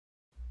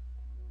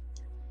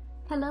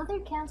Hello there,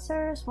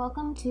 Cancers.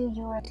 Welcome to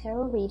your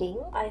tarot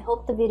reading. I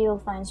hope the video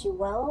finds you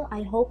well.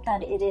 I hope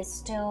that it is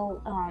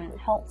still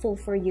helpful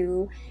for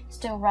you,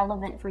 still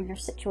relevant for your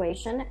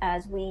situation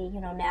as we,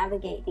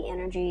 navigate the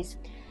energies.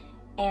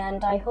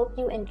 And I hope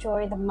you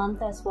enjoy the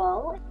month as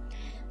well.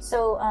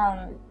 So,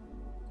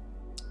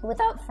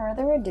 without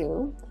further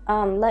ado,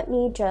 let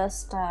me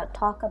just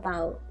talk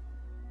about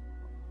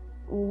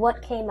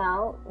what came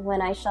out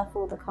when I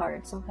shuffled the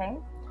cards, okay?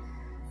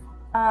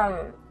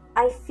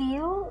 I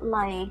feel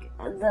like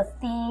the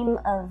theme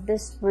of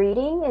this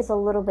reading is a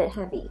little bit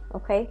heavy,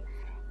 okay?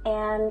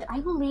 And I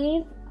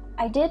believe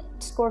I did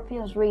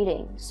Scorpio's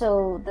reading,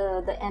 so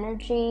the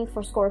energy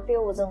for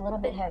Scorpio was a little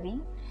bit heavy.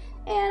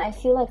 And I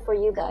feel like for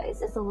you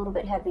guys, it's a little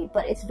bit heavy,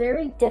 but it's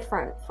very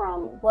different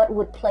from what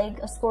would plague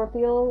a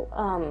Scorpio,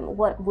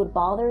 what would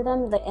bother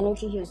them. The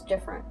energy here is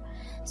different.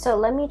 So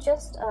let me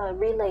just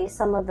relay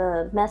some of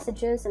the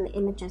messages and the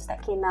images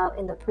that came out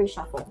in the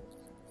pre-shuffle.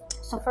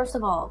 So first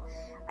of all,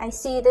 I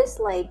see this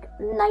like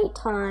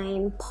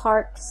nighttime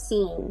park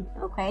scene,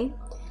 okay?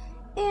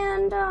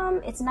 And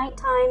it's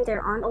nighttime,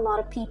 there aren't a lot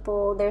of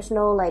people, there's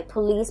no like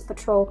police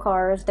patrol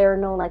cars, there are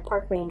no like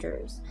park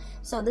rangers.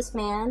 So this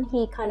man,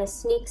 he kind of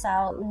sneaks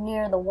out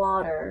near the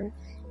water,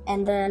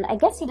 and then I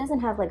guess he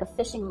doesn't have like a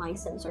fishing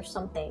license or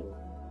something.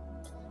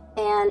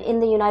 And in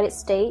the United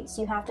States,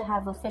 you have to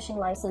have a fishing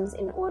license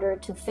in order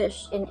to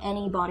fish in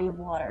any body of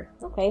water,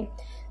 okay?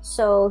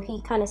 So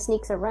he kind of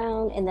sneaks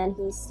around, and then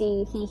he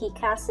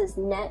casts his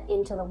net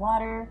into the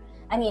water.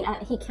 I mean,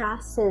 he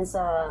casts his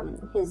line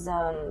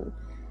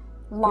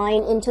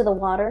into the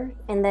water,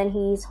 and then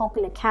he's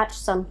hoping to catch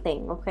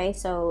something, okay?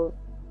 So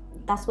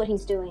that's what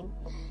he's doing.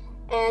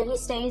 And he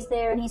stays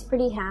there, and he's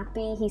pretty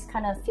happy. He's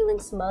kind of feeling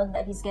smug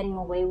that he's getting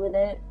away with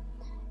it.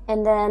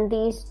 And then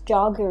these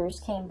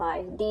joggers came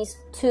by, these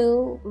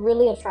two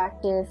really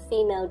attractive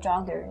female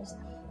joggers.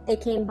 They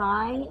came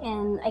by,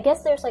 and I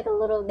guess there's like a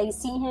little, they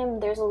see him,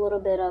 there's a little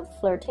bit of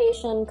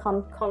flirtation,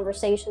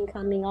 conversation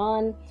coming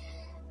on.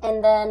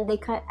 And then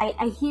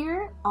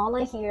all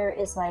I hear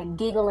is like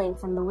giggling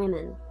from the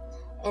women.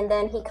 And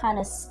then he kind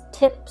of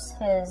tips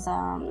his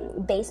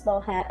baseball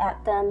hat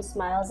at them,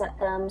 smiles at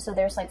them. So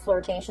there's like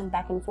flirtation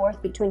back and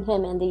forth between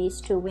him and these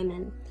two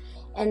women.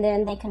 And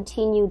then they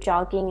continue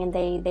jogging, and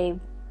they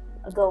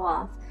go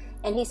off,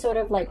 and he's sort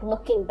of like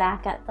looking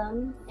back at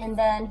them, and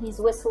then he's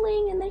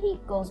whistling, and then he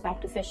goes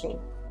back to fishing.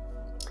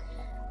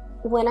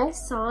 When I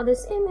saw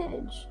this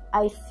image,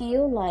 I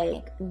feel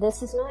like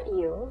this is not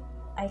you.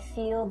 I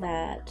feel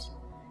that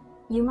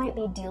you might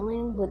be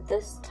dealing with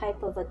this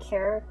type of a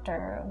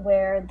character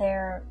where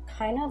they're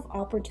kind of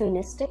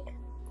opportunistic,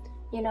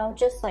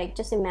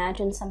 just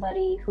imagine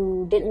somebody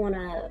who didn't want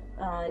to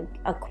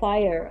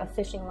acquire a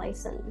fishing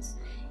license.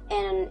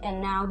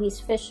 And now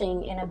he's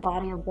fishing in a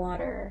body of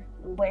water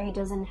where he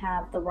doesn't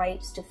have the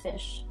rights to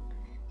fish.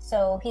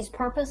 So he's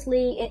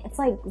purposely, it's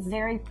like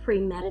very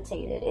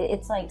premeditated.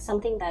 It's like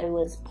something that it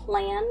was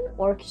planned,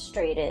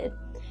 orchestrated,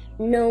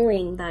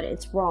 knowing that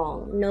it's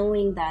wrong,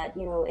 knowing that,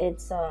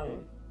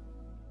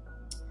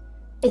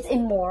 it's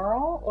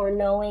immoral, or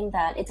knowing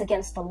that it's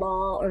against the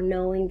law, or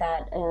knowing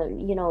that,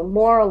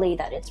 morally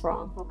that it's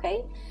wrong,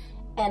 okay?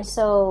 And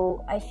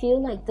so I feel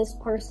like this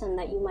person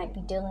that you might be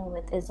dealing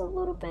with is a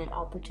little bit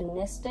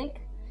opportunistic.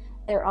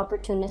 They're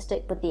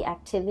opportunistic with the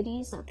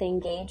activities that they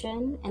engage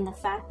in, and the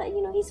fact that,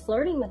 he's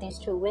flirting with these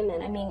two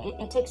women. I mean,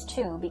 it takes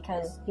two,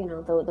 because,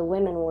 the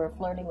women were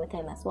flirting with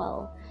him as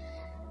well.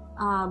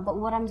 But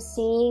what I'm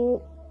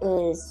seeing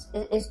is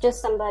just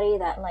somebody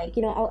that, like,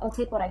 I'll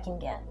take what I can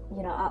get.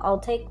 I'll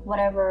take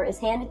whatever is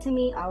handed to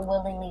me, I'll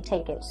willingly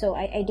take it. So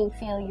I do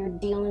feel you're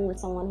dealing with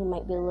someone who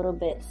might be a little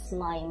bit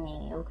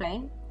slimy,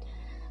 okay?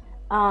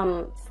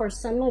 For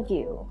some of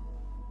you,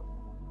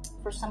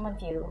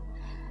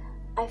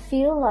 I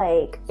feel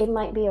like it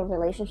might be a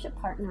relationship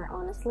partner,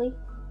 honestly.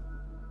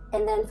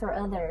 And then for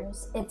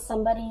others, it's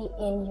somebody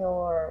in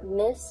your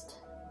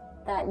midst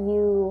that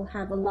you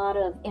have a lot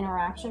of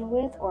interaction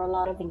with, or a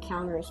lot of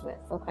encounters with,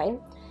 okay?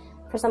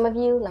 For some of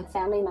you, like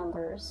family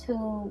members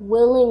who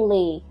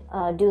willingly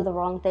do the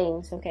wrong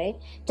things, okay?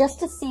 Just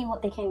to see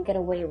what they can get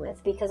away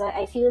with. Because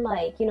I feel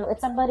like,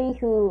 it's somebody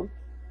who,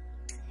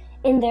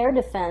 in their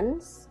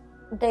defense,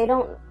 they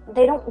don't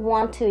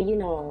want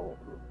to,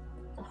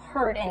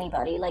 hurt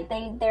anybody. Like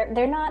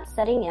they're not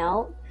setting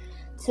out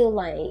to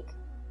like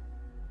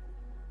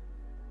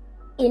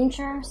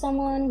injure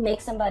someone, make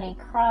somebody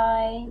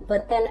cry,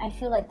 but then I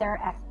feel like their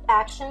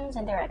actions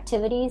and their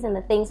activities and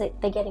the things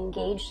that they get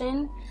engaged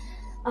in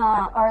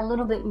are a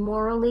little bit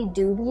morally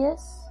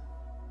dubious.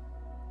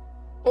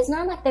 It's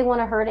not like they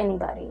want to hurt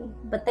anybody,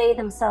 but they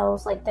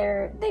themselves, like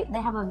they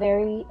have a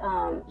very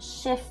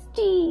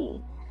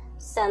shifty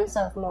sense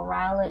of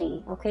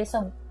morality, okay?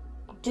 So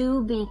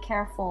do be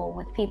careful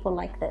with people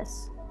like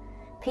this.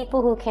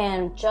 People who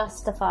can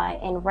justify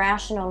and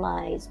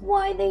rationalize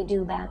why they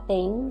do bad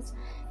things.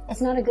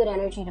 It's not a good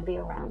energy to be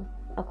around,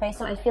 okay?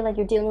 So I feel like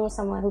you're dealing with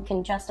someone who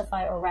can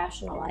justify or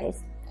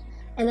rationalize.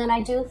 And then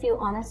I do feel,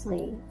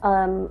 honestly,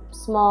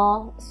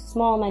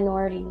 small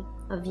minority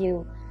of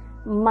you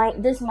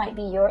this might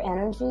be your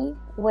energy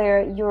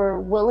where you're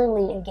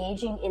willingly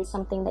engaging in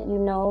something that you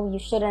know you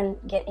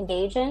shouldn't get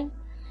engaged in,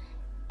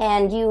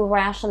 and you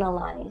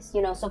rationalize,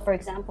 you know. So for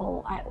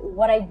example,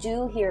 what I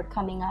do here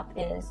coming up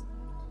is,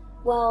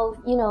 well,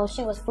 you know,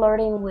 she was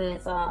flirting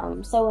with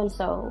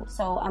so-and-so,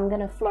 so I'm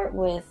gonna flirt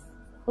with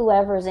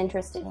whoever is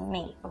interested in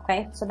me,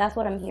 okay? So that's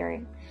what I'm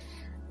hearing.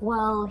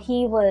 Well,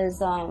 he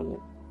was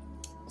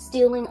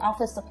stealing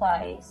office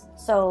supplies,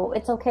 so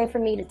it's okay for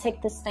me to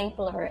take the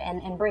stapler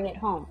and bring it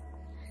home.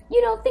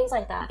 You know, things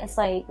like that. It's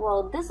like,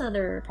 well, this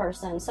other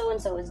person,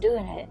 so-and-so, is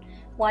doing it.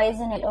 Why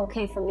isn't it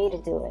okay for me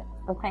to do it,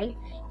 okay?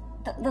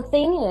 The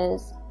thing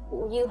is,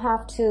 you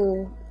have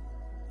to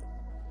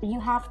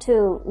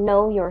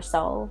know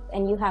yourself,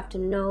 and you have to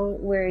know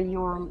where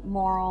your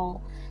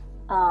moral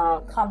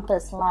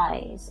compass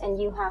lies, and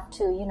you have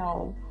to, you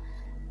know,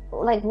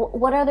 like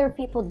what other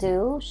people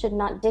do should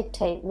not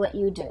dictate what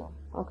you do,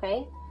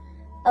 okay?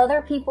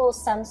 Other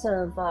people's sense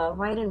of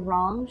right and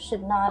wrong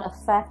should not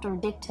affect or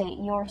dictate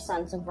your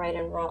sense of right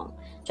and wrong.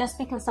 Just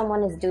because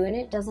someone is doing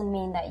it doesn't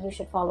mean that you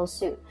should follow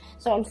suit.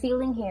 So I'm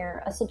feeling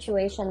here a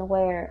situation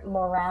where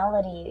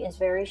morality is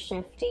very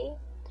shifty.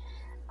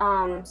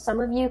 Some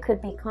of you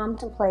could be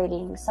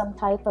contemplating some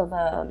type of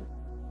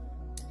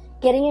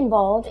getting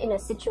involved in a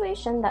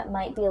situation that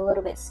might be a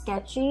little bit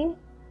sketchy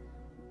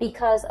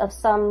because of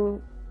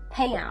some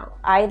payout,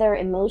 either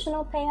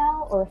emotional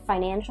payout or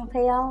financial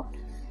payout.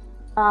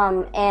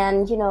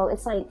 And you know,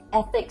 it's like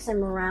ethics and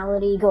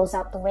morality goes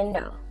out the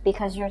window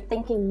because you're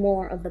thinking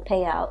more of the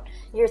payout.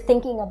 You're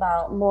thinking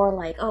about more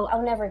like, oh,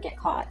 I'll never get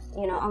caught,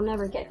 you know, I'll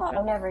never get caught,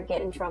 I'll never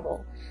get in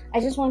trouble. I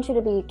just want you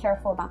to be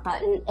careful about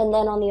that. And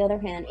then on the other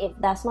hand, if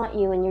that's not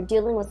you and you're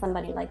dealing with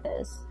somebody like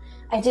this,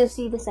 I do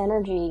see this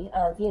energy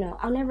of, you know,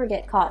 I'll never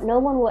get caught. No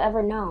one will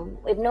ever know.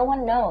 If no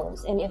one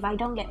knows, and if I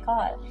don't get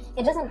caught,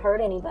 it doesn't hurt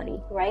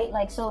anybody, right?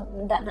 Like, so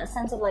that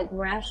sense of like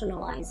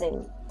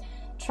rationalizing,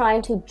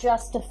 trying to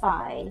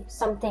justify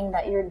something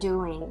that you're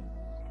doing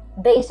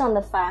based on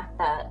the fact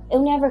that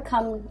it'll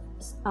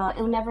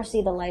never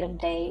see the light of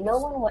day. No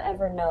one will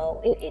ever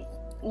know.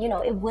 You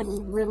know, it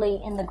wouldn't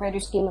really, in the greater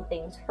scheme of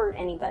things, hurt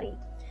anybody.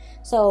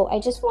 So I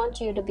just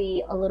want you to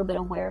be a little bit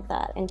aware of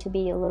that and to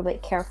be a little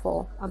bit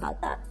careful about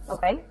that,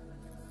 okay?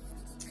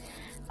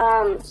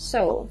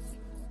 So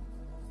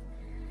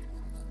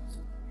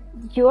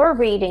your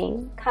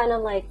reading, kind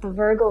of like the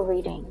Virgo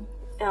reading,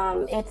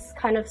 it's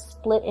kind of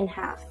split in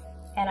half.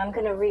 And I'm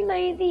going to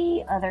relay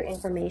the other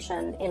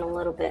information in a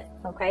little bit,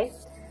 okay?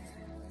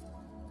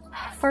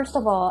 First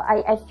of all,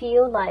 I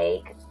feel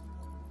like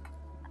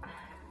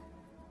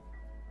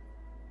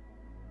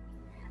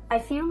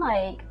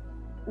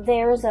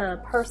there's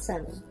a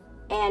person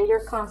and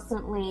you're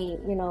constantly,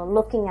 you know,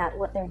 looking at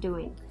what they're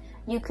doing.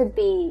 You could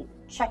be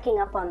checking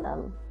up on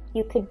them.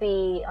 You could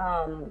be,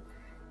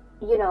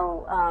 you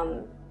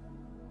know,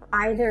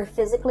 either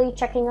physically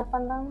checking up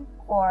on them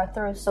or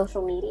through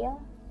social media,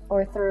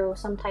 or through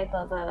some type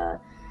of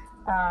a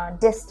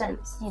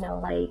distance, you know,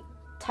 like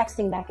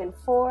texting back and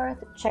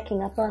forth,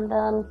 checking up on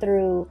them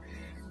through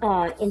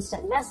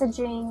instant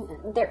messaging.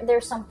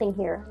 There's something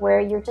here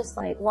where you're just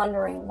like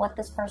wondering what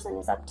this person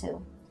is up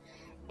to.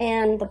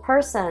 And the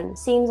person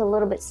seems a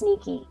little bit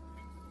sneaky.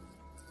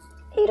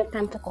 8 of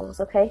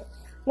Pentacles, okay?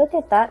 Look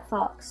at that,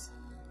 Fox.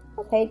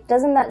 Okay,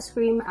 doesn't that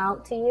scream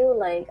out to you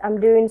like, I'm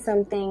doing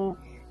something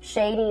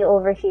shady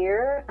over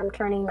here, I'm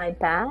turning my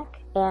back,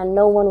 and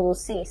no one will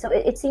see. So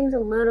it seems a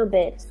little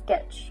bit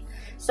sketch.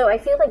 So I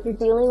feel like you're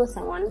dealing with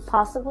someone,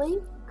 possibly,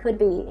 could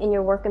be in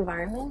your work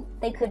environment.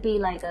 They could be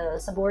like a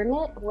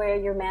subordinate where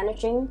you're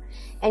managing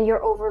and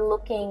you're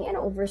overlooking and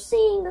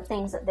overseeing the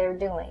things that they're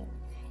doing.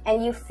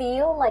 And you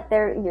feel like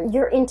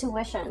your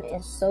intuition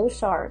is so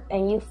sharp,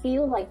 and you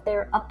feel like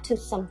they're up to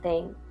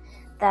something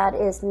that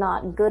is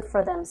not good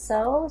for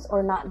themselves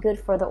or not good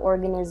for the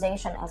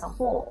organization as a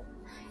whole.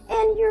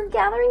 And you're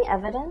gathering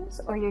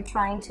evidence, or you're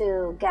trying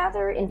to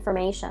gather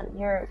information.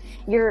 You're,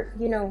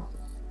 you know,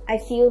 I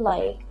feel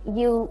like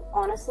you,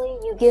 honestly,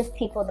 you give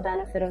people the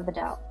benefit of the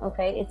doubt,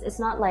 okay? It's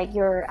not like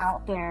you're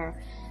out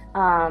there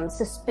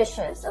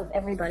suspicious of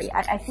everybody.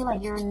 I feel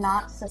like you're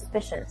not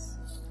suspicious,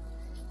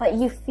 but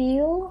you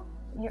feel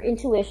your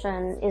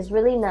intuition is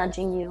really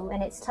nudging you,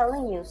 and it's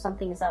telling you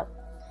something's up.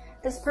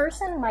 This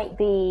person might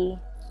be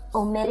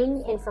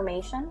omitting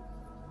information.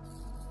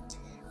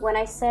 When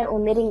I said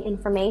omitting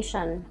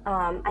information,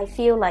 I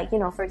feel like, you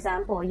know, for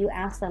example, you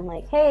ask them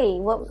like, hey,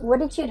 what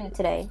did you do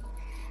today?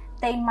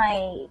 They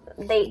might,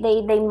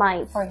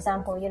 for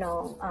example, you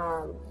know,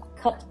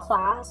 cut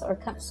class or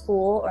cut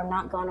school or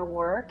not gone to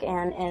work,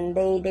 and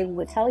they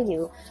would tell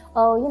you,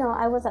 oh, you know,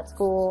 I was at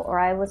school or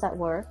I was at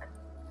work.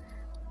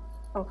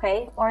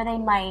 Okay, or they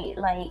might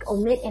like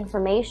omit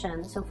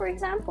information. So for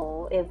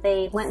example, if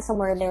they went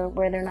somewhere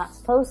where they're not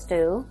supposed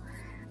to,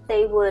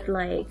 they would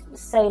like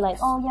say like,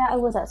 oh yeah, I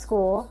was at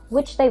school,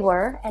 which they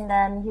were, and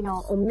then, you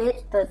know,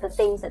 omit the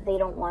things that they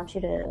don't want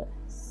you to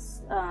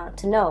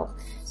know.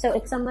 So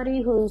it's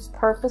somebody who's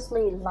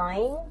purposely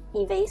lying,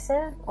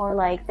 evasive, or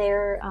like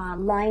they're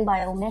lying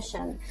by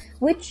omission,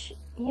 which,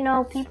 you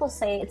know, people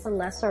say it's a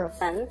lesser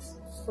offense.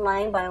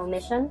 lying by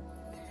omission,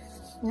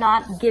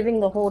 not giving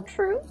the whole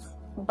truth.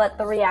 But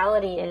the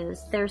reality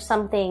is there's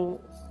something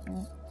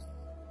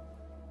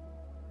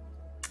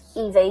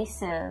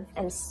evasive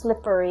and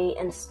slippery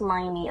and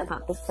slimy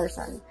about this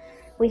person.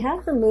 We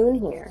have the moon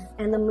here,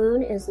 and the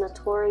moon is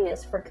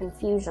notorious for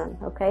confusion,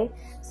 okay?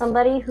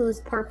 Somebody who's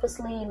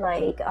purposely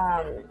like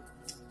either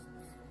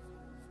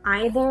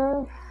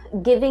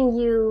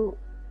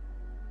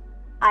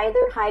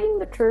hiding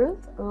the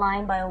truth,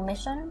 lying by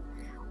omission,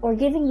 or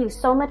giving you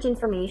so much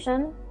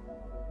information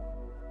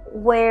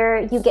where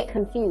you get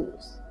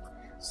confused.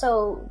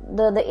 So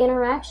the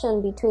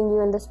interaction between you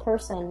and this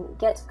person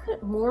gets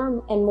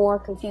more and more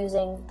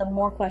confusing the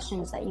more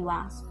questions that you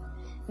ask,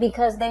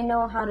 because they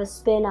know how to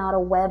spin out a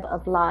web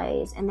of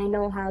lies, and they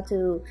know how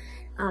to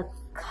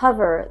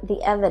cover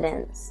the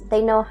evidence.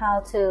 They know how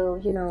to,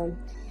 you know,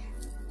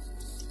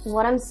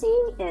 what I'm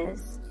seeing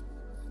is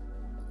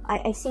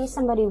I see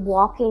somebody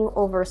walking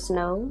over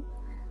snow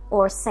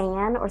or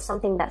sand or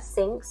something that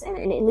sinks, and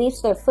it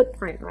leaves their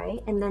footprint, right?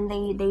 And then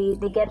they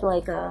get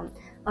like a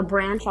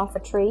branch off a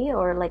tree,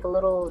 or like a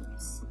little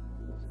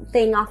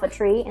thing off a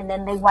tree, and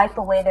then they wipe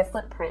away their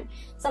footprint.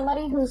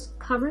 Somebody who's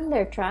covering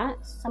their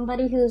tracks,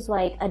 somebody who's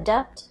like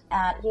adept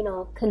at, you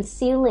know,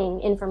 concealing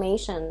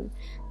information,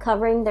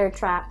 covering their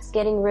tracks,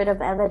 getting rid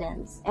of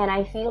evidence. And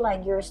I feel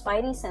like your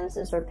spidey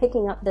senses are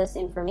picking up this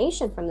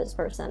information from this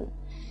person.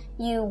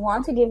 You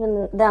want to give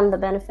them the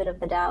benefit of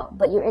the doubt,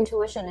 but your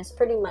intuition is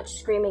pretty much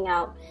screaming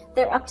out,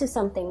 they're up to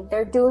something,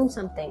 they're doing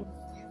something.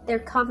 They're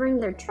covering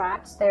their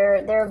tracks.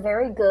 They're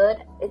very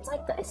good. It's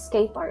like the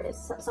escape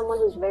artist, someone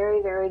who's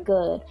very, very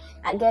good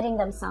at getting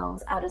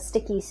themselves out of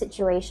sticky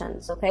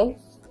situations, okay?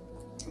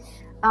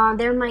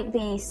 There might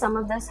be some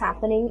of this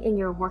happening in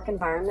your work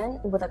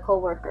environment with a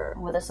coworker,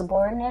 with a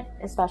subordinate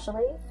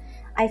especially.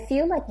 I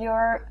feel like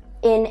you're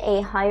in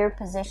a higher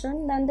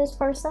position than this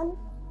person,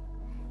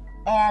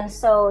 and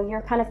so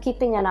you're kind of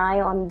keeping an eye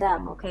on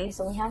them, okay?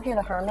 So we have here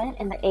the Hermit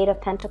and the Eight of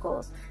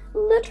Pentacles.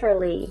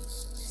 Literally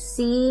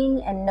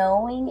seeing and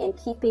knowing and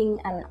keeping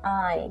an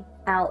eye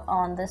out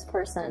on this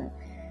person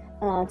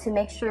to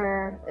make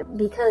sure,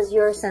 because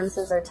your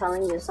senses are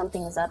telling you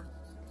something is up.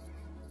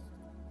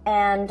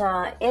 And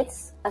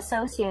it's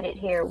associated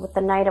here with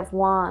the Knight of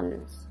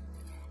Wands.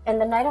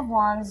 And the Knight of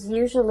Wands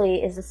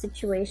usually is a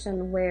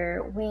situation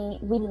where we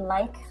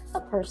like a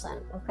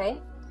person, okay?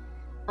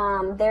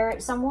 They're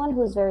someone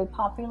who's very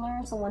popular,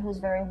 someone who's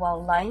very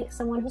well liked,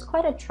 someone who's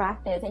quite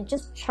attractive and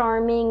just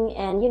charming,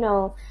 and, you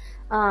know,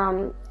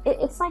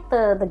 it's like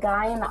the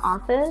guy in the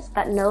office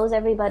that knows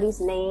everybody's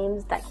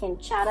names, that can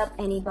chat up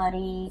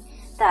anybody,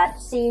 that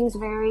seems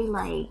very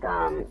like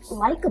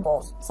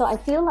likable. So I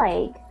feel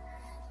like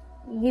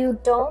you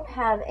don't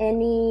have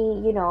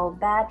any, you know,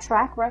 bad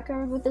track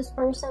record with this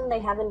person. They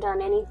haven't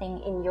done anything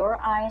in your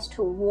eyes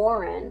to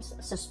warrant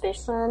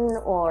suspicion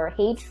or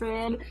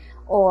hatred,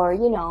 or,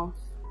 you know.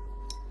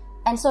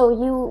 And so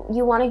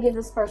you want to give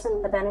this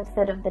person the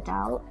benefit of the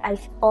doubt. I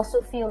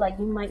also feel like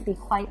you might be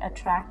quite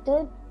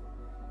attracted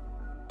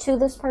to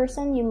this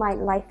person. You might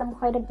like them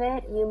quite a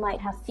bit. You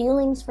might have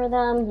feelings for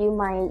them. You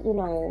might, you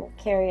know,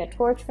 carry a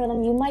torch for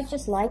them. You might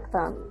just like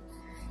them.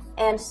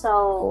 And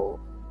so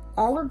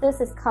all of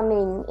this is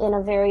coming in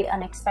a very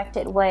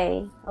unexpected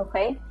way,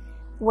 okay?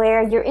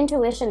 Where your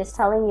intuition is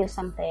telling you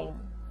something,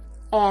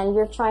 and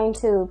you're trying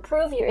to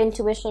prove your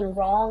intuition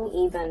wrong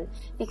even,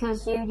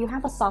 because you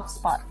have a soft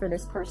spot for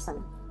this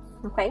person,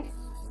 okay?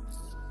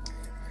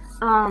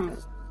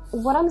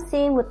 What I'm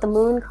seeing with the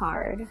Moon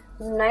card,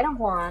 the Knight of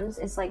Wands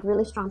is like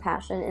really strong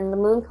passion, and the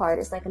Moon card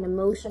is like an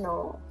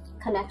emotional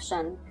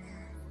connection.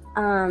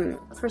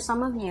 For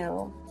some of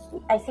you,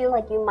 I feel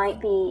like you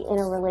might be in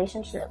a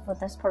relationship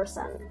with this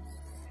person,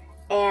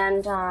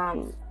 and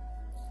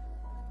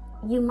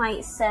you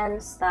might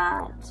sense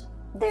that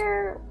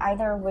they're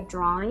either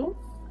withdrawing,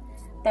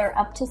 they're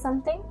up to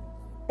something,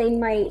 they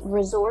might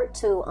resort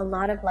to a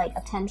lot of like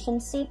attention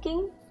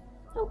seeking,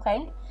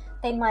 okay?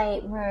 They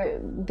might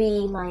be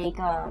like,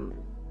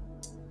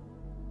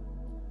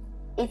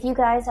 if you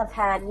guys have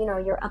had, you know,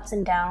 your ups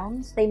and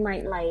downs, they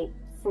might like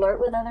flirt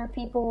with other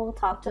people,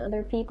 talk to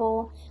other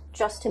people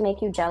just to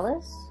make you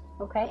jealous,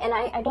 okay? And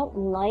I don't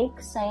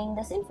like saying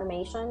this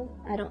information.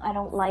 I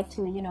don't like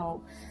to, you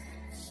know,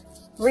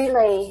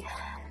 relay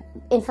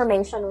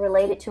information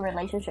related to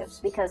relationships,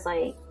 because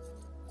like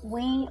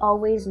we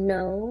always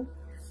know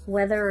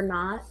whether or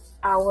not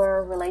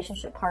our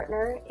relationship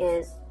partner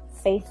is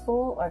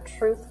faithful or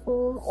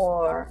truthful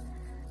or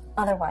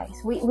otherwise.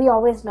 We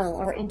always know.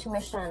 Our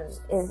intuition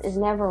is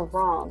never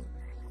wrong.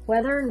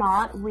 Whether or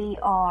not we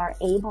are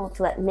able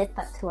to admit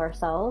that to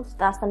ourselves,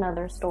 that's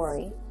another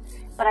story.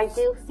 But I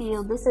do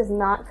feel this is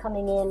not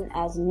coming in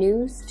as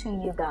news to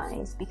you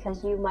guys,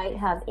 because you might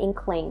have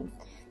inkling.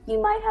 You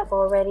might have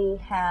already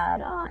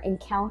had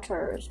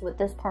encounters with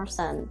this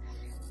person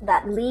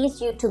that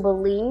leads you to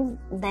believe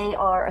they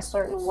are a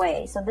certain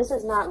way. So this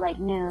is not like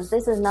news.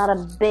 This is not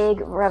a big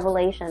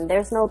revelation.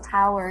 There's no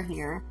tower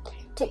here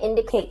to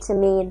indicate to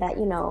me that,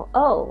 you know,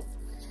 oh,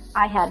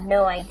 I had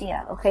no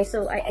idea. Okay,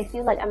 so I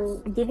feel like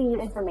I'm giving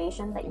you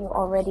information that you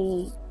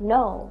already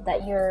know,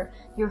 that your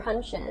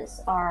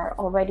hunches are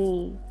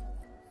already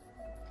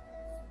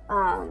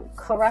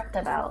correct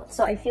about.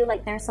 So I feel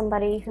like there's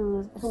somebody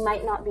who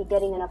might not be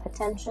getting enough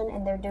attention,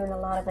 and they're doing a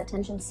lot of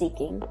attention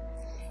seeking.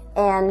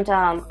 And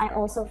I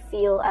also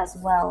feel as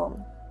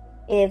well,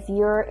 if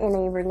you're in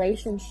a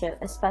relationship,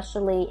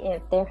 especially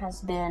if there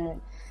has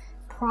been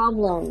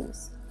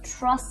problems,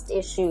 trust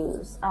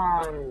issues,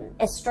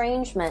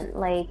 estrangement,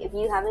 like if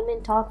you haven't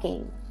been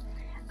talking,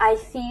 I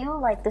feel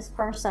like this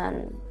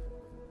person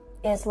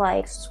is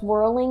like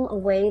swirling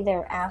away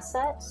their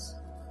assets,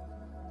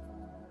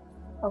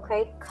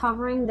 okay,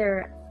 covering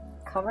their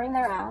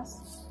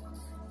ass,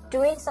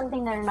 doing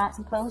something they're not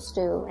supposed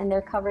to, and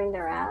they're covering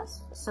their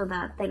ass so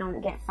that they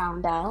don't get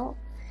found out.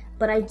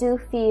 But I do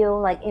feel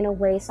like in a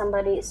way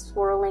somebody is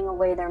swirling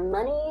away their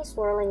money,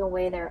 swirling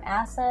away their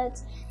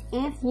assets.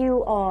 If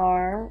you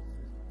are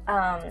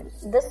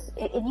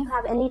if you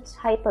have any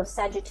type of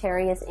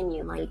Sagittarius in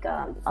you, like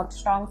a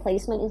strong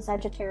placement in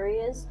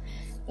Sagittarius,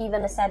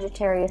 even a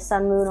Sagittarius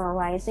sun, moon, or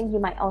rising, you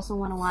might also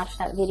want to watch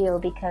that video,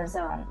 because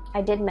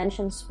I did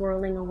mention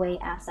swirling away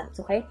assets.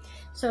 Okay,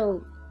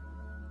 so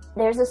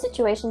there's a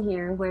situation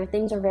here where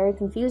things are very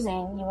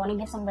confusing. You want to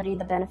give somebody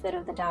the benefit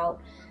of the doubt,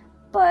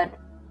 but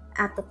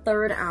at the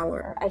third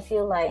hour, I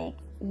feel like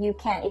you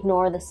can't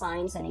ignore the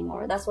signs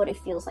anymore. That's what it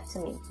feels like to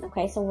me.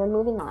 Okay, so we're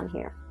moving on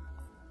here.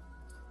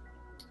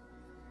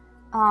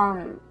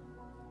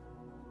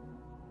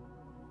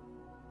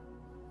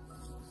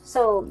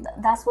 So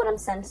that's what I'm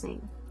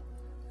sensing.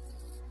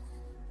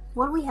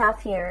 What we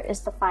have here is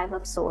the Five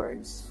of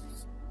Swords.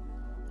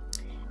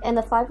 And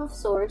the Five of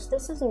Swords,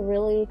 this is a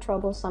really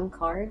troublesome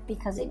card,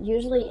 because it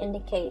usually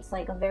indicates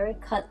like a very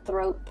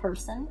cutthroat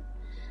person.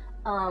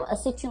 A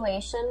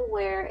situation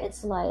where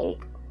it's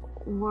like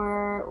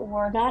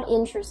we're not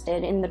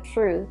interested in the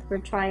truth. We're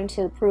trying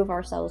to prove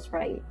ourselves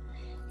right.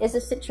 It's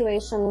a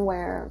situation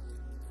where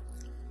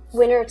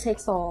winner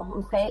takes all,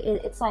 okay?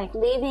 It's like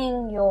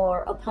leaving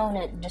your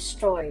opponent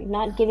destroyed,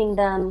 not giving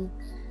them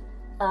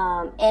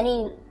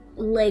any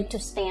leg to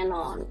stand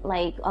on,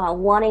 like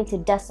wanting to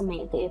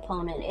decimate the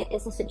opponent.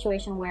 It's a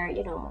situation where,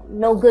 you know,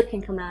 no good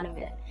can come out of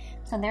it.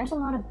 So there's a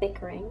lot of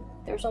bickering,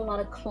 there's a lot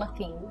of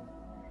clucking,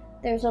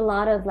 there's a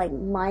lot of like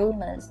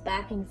mindless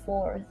back and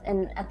forth,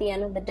 and at the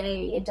end of the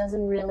day, it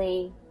doesn't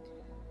really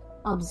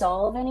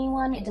absolve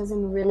anyone, it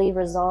doesn't really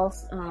resolve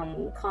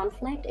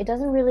conflict, it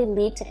doesn't really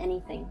lead to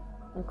anything.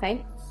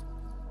 Okay.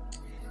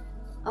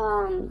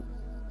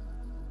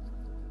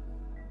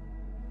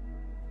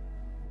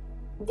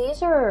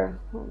 These are,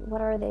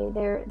 what are they?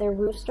 They're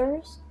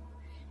roosters,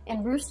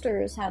 and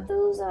roosters have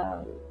those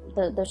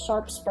the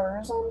sharp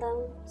spurs on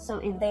them. So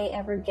if they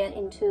ever get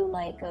into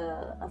like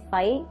a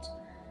fight,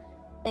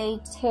 they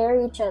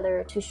tear each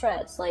other to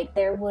shreds. Like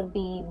there would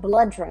be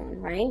blood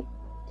drawn, right?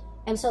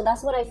 And so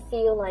that's what I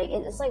feel like.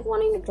 It's like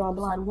wanting to draw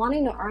blood,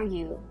 wanting to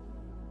argue,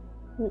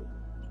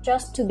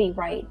 just to be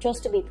right,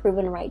 just to be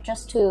proven right,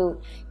 just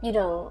to, you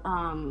know,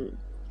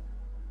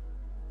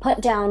 put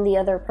down the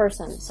other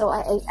person. So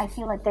I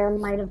feel like there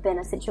might have been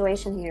a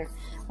situation here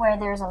where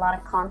there's a lot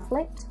of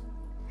conflict,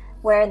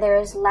 where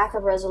there's lack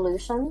of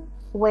resolution,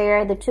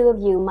 where the two of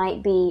you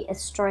might be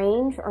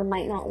estranged or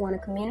might not want to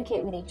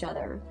communicate with each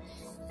other,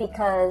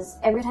 because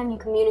every time you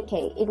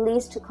communicate, it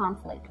leads to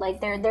conflict.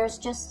 Like there's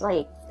just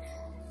like,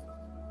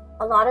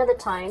 a lot of the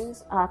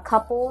times,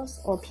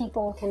 couples or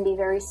people can be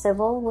very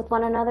civil with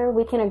one another.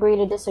 We can agree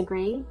to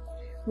disagree.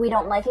 We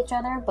don't like each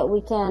other, but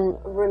we can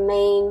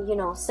remain, you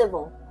know,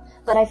 civil.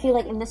 But I feel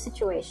like in this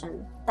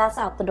situation, that's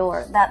out the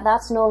door.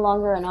 That's no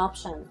longer an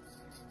option,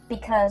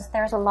 because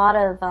there's a lot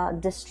of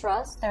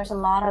distrust. There's a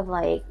lot of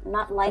like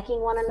not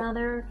liking one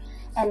another,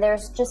 and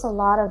there's just a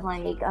lot of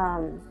like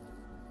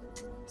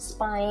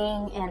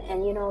spying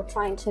and you know,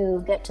 trying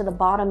to get to the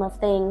bottom of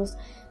things.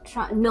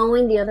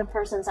 Knowing the other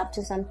person's up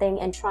to something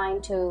and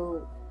trying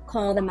to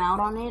call them out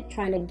on it,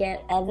 trying to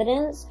get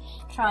evidence,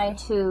 trying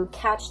to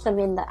catch them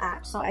in the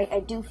act. So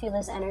I do feel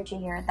this energy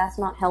here. That's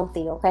not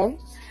healthy, okay?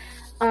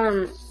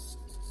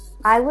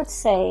 I would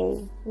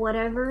say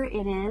whatever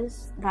it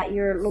is that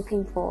you're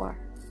looking for,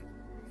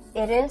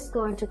 it is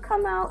going to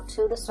come out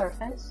to the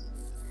surface.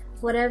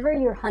 Whatever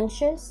your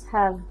hunches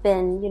have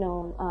been, you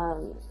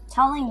know,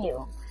 telling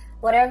you,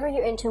 whatever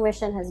your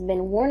intuition has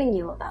been warning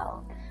you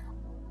about,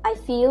 I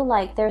feel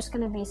like there's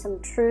going to be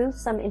some truth,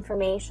 some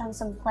information,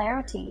 some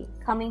clarity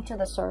coming to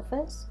the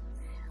surface,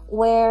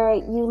 where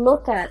you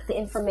look at the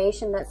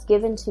information that's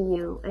given to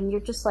you and you're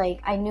just like,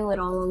 I knew it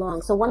all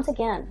along. So once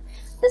again,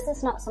 this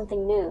is not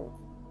something new.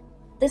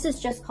 This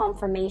is just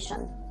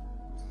confirmation.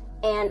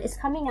 And it's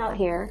coming out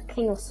here,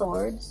 King of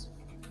Swords,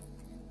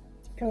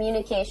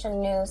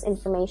 communication, news,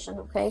 information,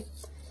 okay?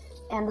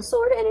 And the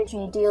sword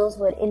energy deals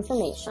with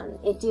information.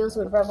 It deals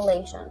with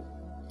revelation.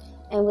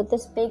 And with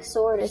this big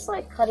sword, it's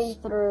like cutting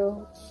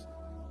through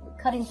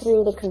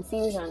the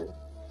confusion,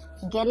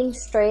 getting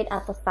straight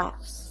at the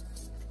facts.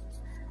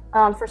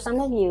 For some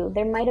of you,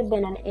 there might have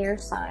been an air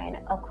sign,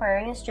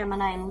 Aquarius,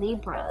 Gemini, and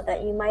Libra,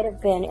 that you might have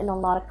been in a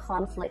lot of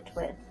conflict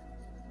with.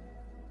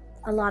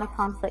 a lot of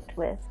conflict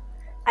with.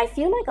 I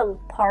feel like a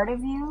part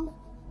of you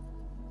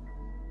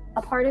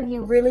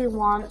really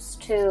wants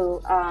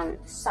to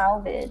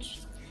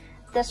salvage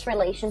this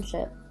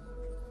relationship.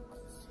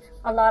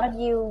 A lot of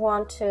you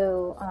want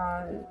to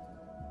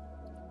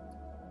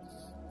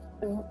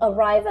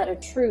arrive at a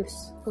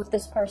truce with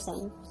this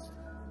person.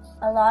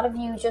 A lot of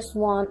you just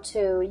want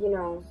to, you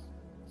know,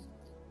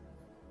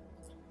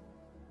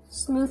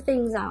 smooth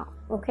things out,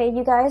 okay?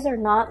 You guys are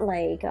not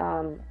like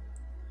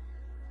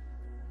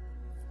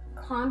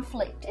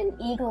conflict and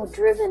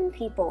ego-driven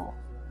people.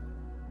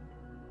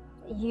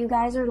 You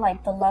guys are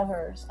like the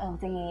lovers of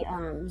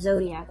the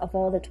zodiac, of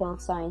all the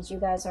 12 signs. You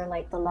guys are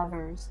like the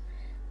lovers,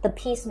 the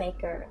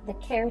peacemaker, the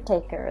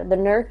caretaker, the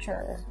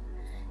nurturer.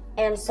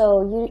 And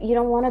so you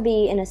don't want to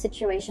be in a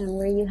situation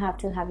where you have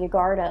to have your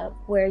guard up,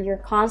 where you're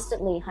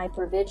constantly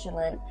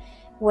hyper-vigilant,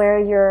 where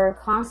you're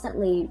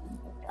constantly,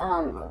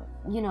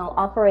 you know,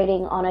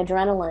 operating on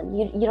adrenaline.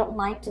 You don't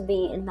like to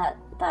be in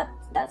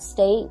that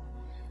state.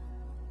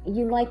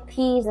 You like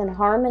peace and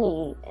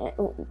harmony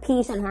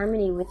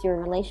with your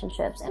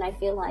relationships. And I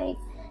feel like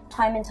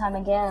time and time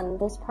again,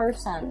 this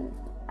person,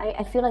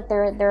 I feel like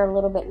they're a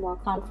little bit more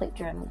conflict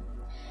driven.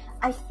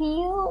 I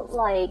feel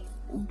like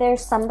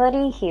there's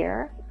somebody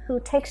here who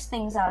takes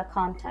things out of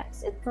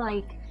context. It's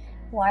like,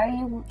 why are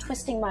you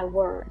twisting my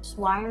words?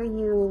 Why are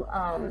you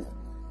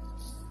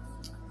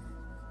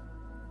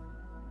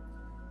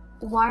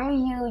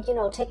you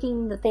know,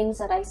 taking the things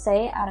that I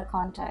say out of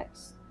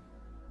context?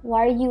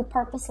 Why are you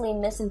purposely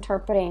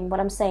misinterpreting what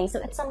I'm saying?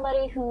 So it's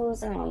somebody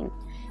who's,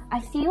 I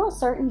feel a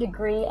certain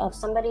degree of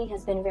somebody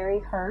has been very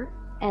hurt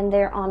and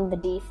they're on the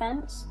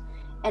defense.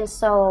 And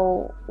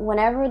so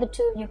whenever the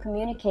two of you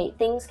communicate,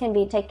 things can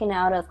be taken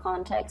out of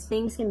context.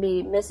 Things can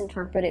be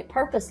misinterpreted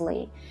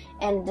purposely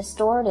and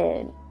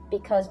distorted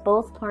because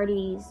both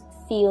parties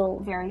feel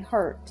very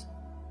hurt.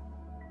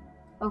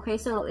 Okay,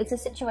 so it's a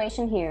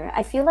situation here.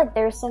 I feel like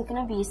there's going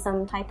to be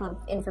some type of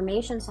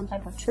information, some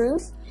type of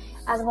truth,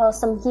 as well as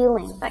some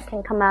healing that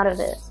can come out of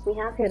this. We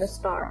have here the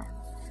Star.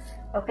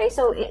 Okay,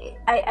 so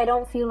I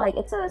don't feel like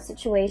it's a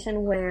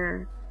situation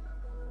where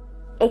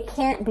it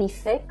can't be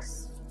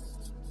fixed.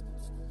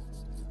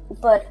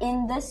 But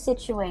in this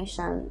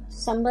situation,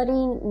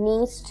 somebody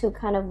needs to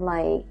kind of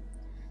like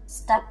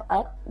step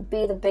up,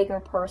 be the bigger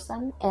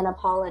person, and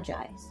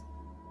apologize.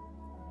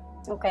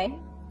 Okay?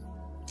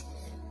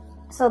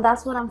 So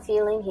that's what I'm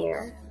feeling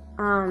here.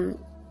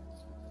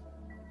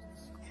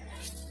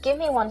 Give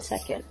me 1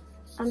 second.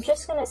 I'm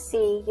just gonna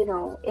see, you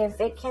know,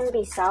 if it can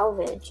be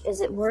salvaged.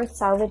 Is it worth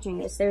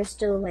salvaging? Is there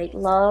still like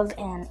love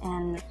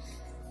and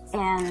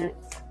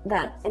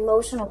that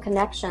emotional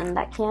connection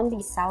that can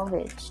be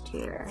salvaged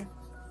here?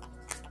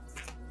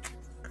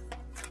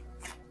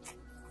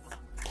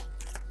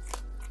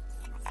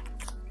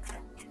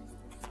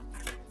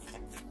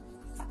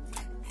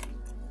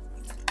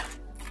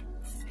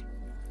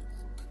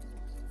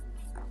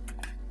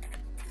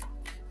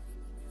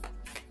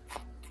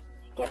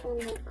 Get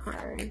one more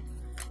card.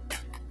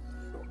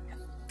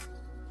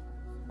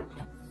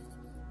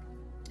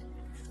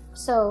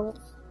 So,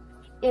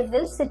 if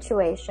this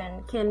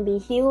situation can be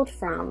healed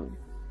from,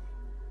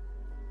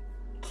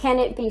 can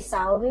it be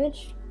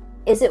salvaged?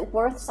 Is it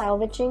worth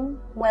salvaging?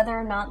 Whether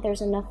or not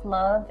there's enough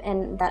love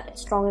and that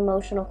strong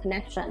emotional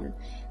connection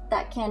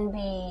that can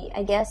be,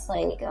 I guess,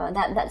 like,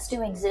 that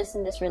still exists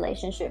in this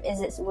relationship.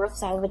 Is it worth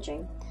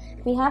salvaging?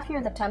 We have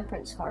here the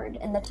Temperance card,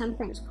 and the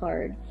Temperance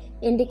card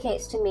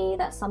indicates to me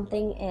that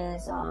something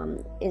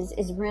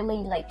is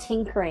really like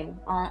tinkering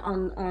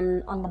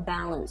on the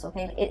balance.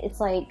 Okay, it's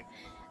like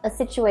a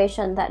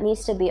situation that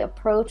needs to be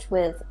approached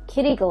with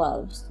kitty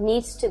gloves,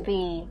 needs to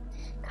be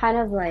kind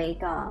of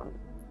like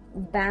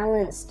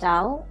balanced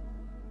out,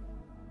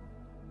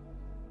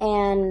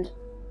 and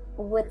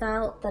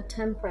without the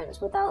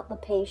temperance, without the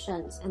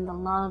patience and the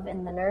love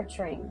and the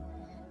nurturing,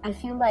 I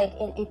feel like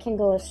it can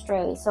go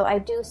astray. So I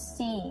do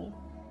see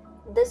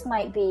this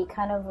might be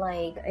kind of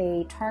like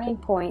a turning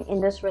point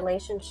in this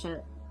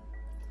relationship.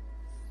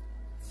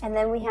 And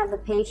then we have the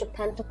Page of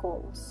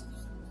Pentacles,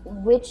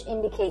 which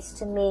indicates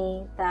to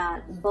me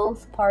that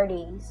both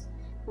parties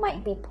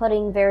might be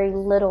putting very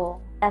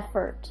little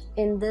effort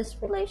in this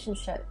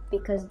relationship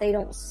because they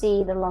don't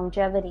see the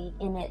longevity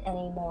in it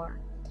anymore.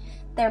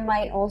 There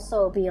might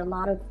also be a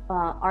lot of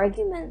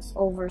arguments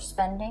over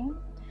spending,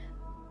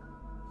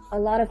 a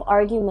lot of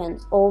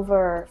arguments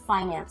over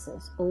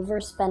finances,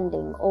 over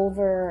spending,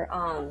 over,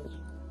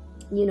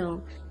 you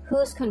know,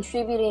 who's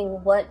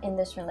contributing what in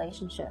this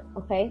relationship,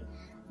 okay?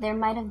 There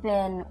might have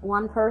been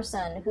one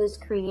person who's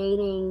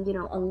creating, you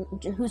know,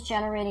 who's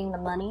generating the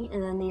money,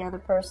 and then the other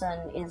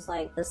person is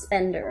like the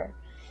spender.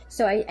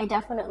 So I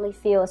definitely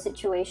feel a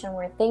situation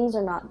where things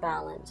are not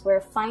balanced, where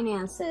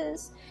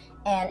finances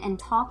and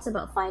talks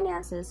about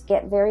finances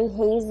get very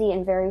hazy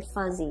and very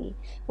fuzzy,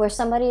 where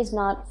somebody is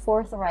not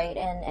forthright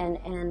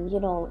and you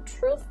know,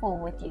 truthful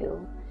with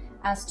you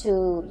as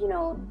to, you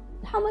know,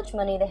 how much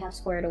money they have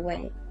squared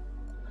away.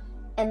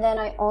 And then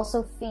I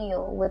also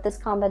feel with this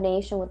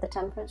combination with the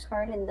Temperance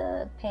card and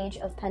the Page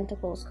of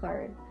Pentacles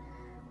card,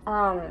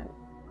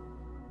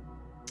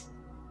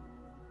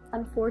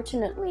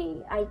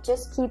 unfortunately, I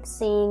just keep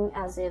seeing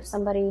as if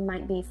somebody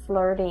might be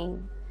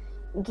flirting,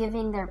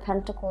 giving their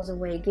pentacles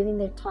away, giving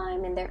their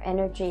time and their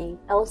energy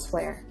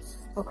elsewhere.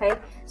 Okay,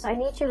 so I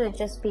need you to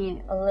just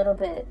be a little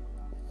bit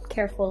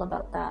careful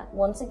about that.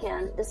 Once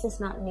again, this is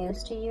not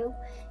news to you.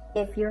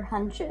 If your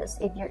hunches,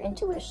 if your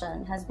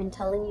intuition has been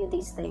telling you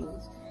these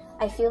things,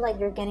 I feel like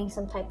you're getting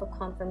some type of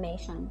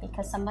confirmation,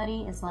 because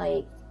somebody is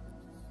like,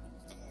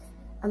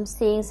 I'm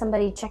seeing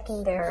somebody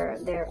checking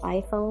their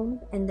iPhone,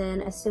 and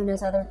then as soon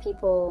as other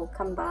people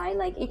come by,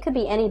 like it could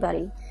be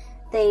anybody,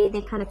 they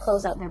kind of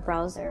close out their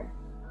browser.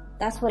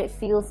 That's what it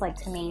feels like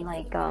to me.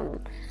 Like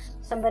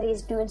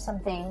somebody's doing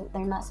something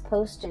they're not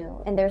supposed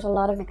to, and there's a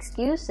lot of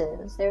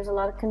excuses, there's a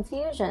lot of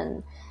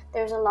confusion,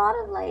 there's a lot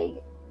of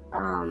like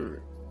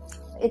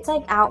it's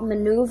like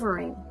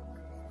outmaneuvering,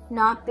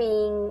 not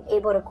being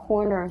able to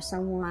corner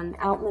someone,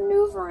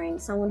 outmaneuvering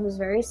someone who's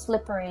very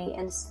slippery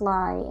and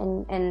sly,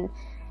 and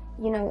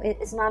you know,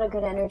 it's not a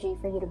good energy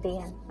for you to be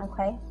in.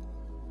 Okay.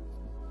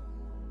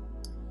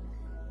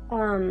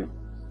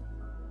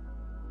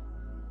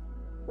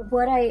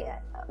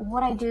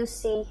 What I do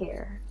see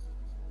here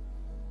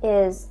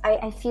is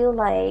I feel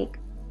like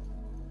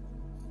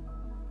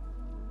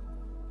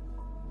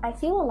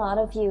a lot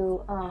of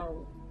you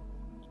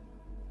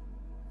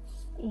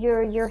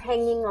you're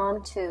hanging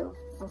on to,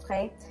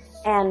 okay?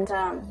 And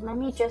let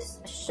me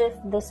just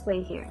shift this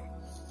way here,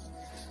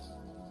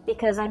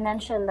 because I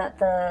mentioned that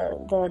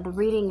the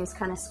reading is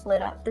kind of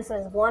split up. This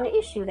is one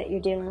issue that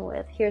you're dealing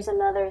with. Here's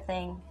another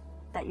thing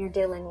that you're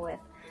dealing with.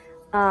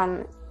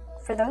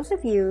 For those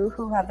of you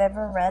who have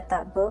ever read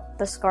that book,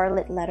 The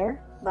Scarlet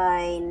Letter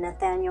by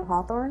Nathaniel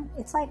Hawthorne,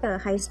 it's like a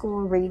high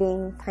school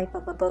reading type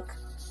of a book.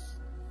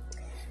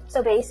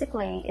 So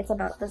basically, it's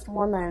about this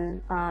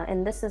woman,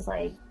 and this is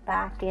like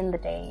back in the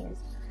days.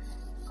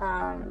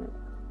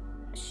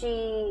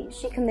 She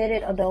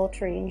committed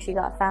adultery, and she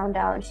got found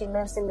out, and she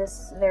lives in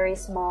this very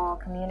small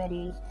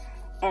community.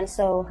 And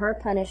so her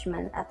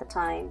punishment at the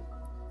time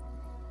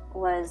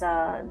was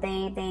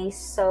they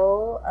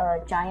sew a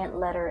giant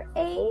letter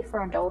A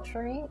for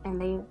adultery,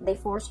 and they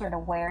force her to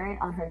wear it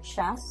on her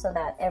chest so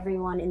that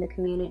everyone in the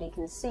community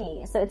can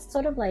see. So it's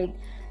sort of like,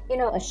 you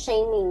know, a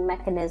shaming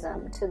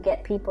mechanism to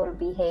get people to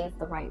behave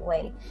the right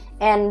way.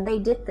 And they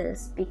did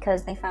this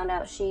because they found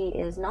out she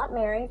is not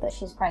married, but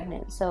she's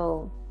pregnant.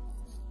 So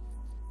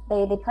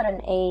they put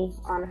an A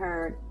on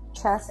her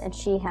chest, and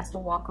she has to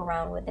walk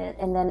around with it.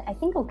 And then I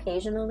think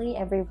occasionally,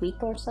 every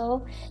week or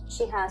so,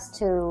 she has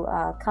to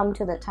come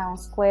to the town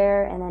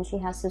square, and then she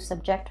has to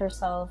subject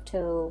herself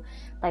to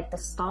like the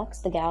stocks,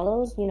 the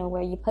gallows, you know,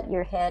 where you put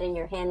your head and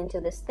your hand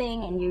into this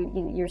thing, and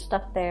you're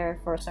stuck there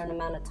for a certain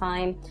amount of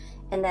time.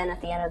 And then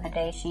at the end of the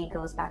day, she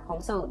goes back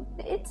home. So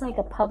it's like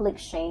a public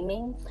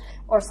shaming,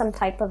 or some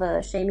type of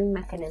a shaming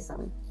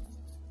mechanism.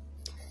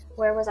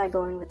 Where was I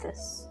going with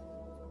this?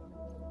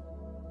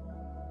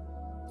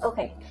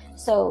 Okay,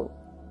 so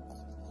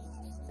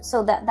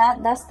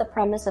that's the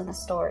premise of the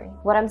story.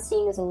 What I'm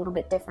seeing is a little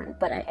bit different,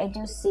 but I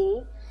do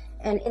see,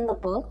 and in the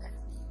book,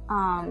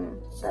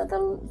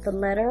 the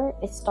letter,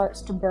 it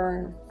starts to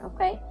burn.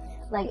 Okay,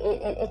 like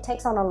it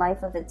takes on a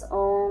life of its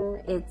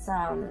own. It's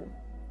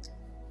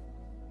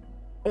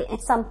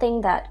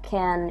something that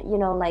can, you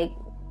know, like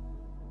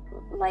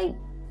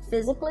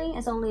physically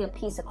it's only a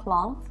piece of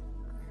cloth,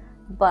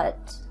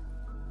 but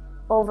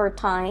over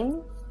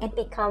time it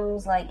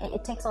becomes like,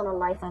 it takes on a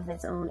life of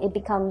its own. It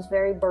becomes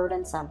very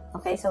burdensome.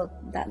 Okay, so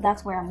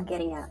that's where I'm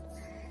getting at.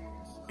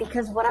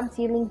 Because what I'm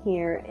feeling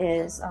here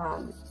is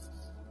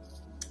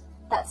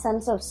that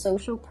sense of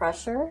social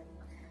pressure,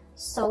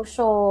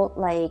 social,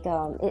 like,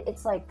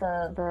 it's like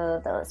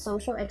the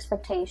social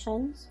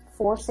expectations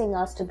forcing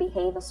us to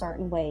behave a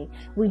certain way.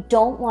 We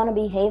don't want to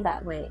behave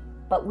that way,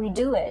 but we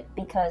do it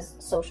because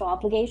social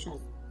obligation,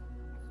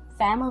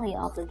 family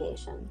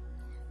obligation,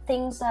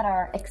 things that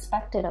are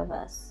expected of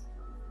us.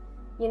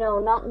 You know,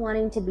 not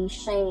wanting to be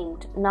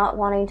shamed, not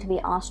wanting to be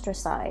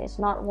ostracized,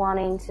 not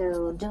wanting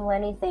to do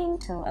anything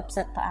to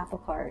upset the apple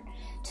cart,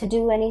 to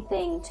do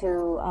anything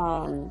to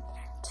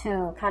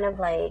kind of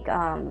like,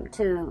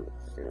 to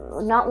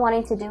not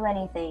wanting to do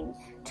anything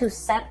to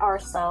set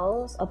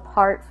ourselves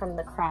apart from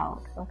the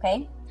crowd,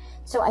 okay?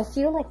 So I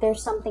feel like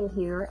there's something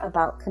here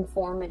about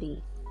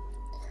conformity.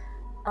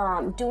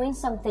 Doing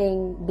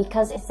something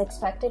because it's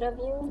expected of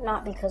you,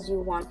 not because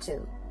you want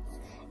to.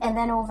 And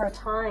then over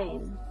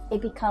time,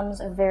 it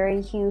becomes a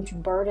very huge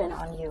burden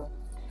on you.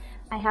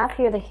 I have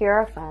here the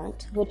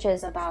Hierophant, which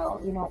is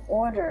about, you know,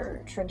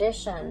 order,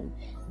 tradition,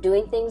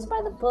 doing things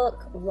by the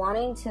book,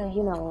 wanting to,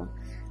 you know,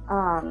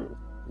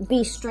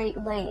 be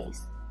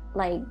straight-laced.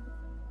 Like,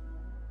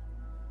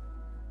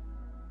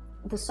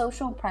 the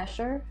social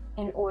pressure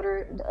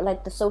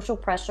the social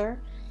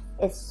pressure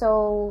is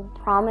so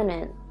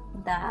prominent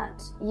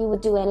that you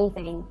would do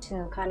anything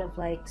to kind of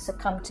like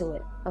succumb to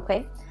it,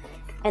 okay?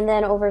 And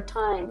then over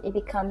time, it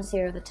becomes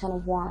here the Ten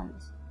of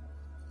Wands,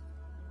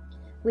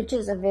 which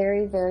is a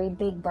very, very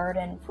big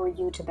burden for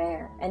you to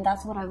bear. And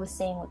that's what I was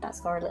saying with that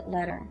Scarlet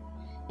Letter.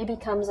 It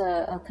becomes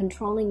a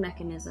controlling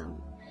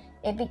mechanism.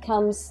 it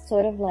becomes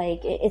sort of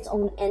like its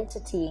own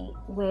entity,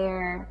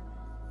 where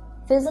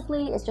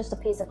physically it's just a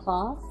piece of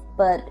cloth,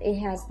 but it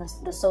has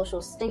the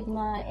social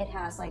stigma, it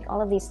has like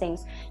all of these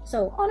things.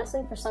 So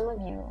honestly, for some of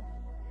you,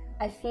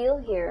 I feel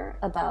here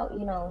about,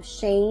 you know,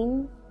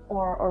 shame,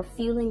 or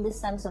feeling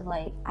this sense of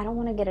like, I don't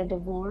want to get a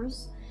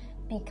divorce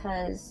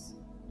because,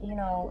 you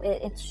know,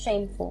 it's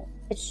shameful.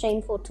 It's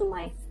shameful to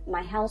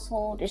my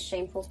household. It's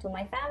shameful to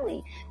my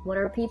family. What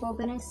are people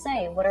gonna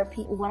say? What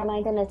am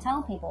I gonna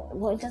tell people?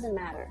 Well, it doesn't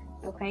matter,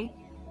 okay?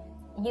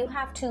 You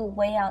have to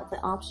weigh out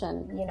the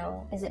option, you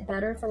know, is it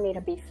better for me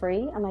to be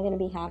free? Am I gonna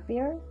be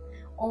happier?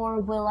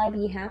 Or will I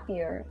be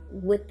happier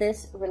with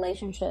this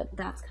relationship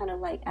that's kind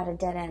of like at a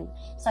dead end?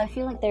 So I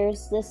feel like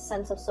there's this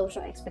sense of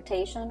social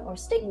expectation or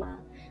stigma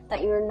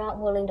that you're not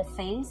willing to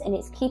face, and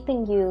it's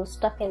keeping you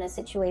stuck in a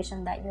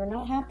situation that you're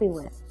not happy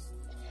with.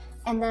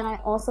 And then I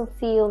also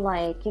feel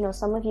like, you know,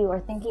 some of you are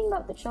thinking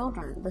about the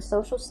children, the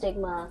social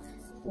stigma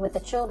with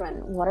the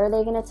children. What are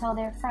they going to tell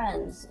their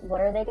friends?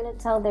 What are they going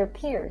to tell their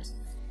peers?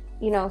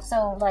 You know,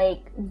 so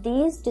like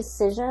these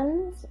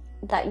decisions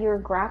that you're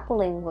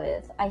grappling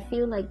with, I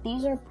feel like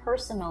these are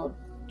personal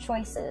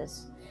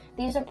choices.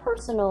 These are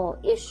personal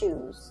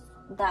issues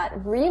that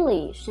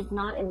really should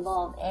not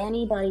involve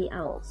anybody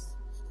else.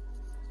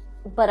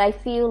 But I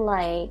feel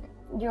like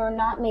you're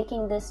not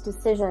making this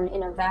decision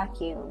in a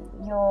vacuum.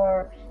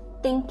 You're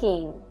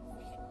thinking,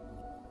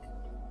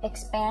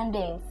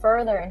 expanding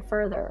further and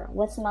further.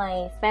 What's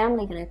my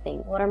family gonna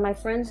think? What are my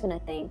friends gonna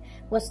think?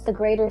 What's the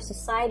greater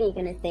society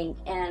gonna think?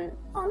 And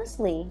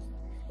honestly,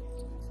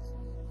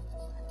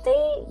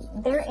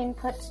 their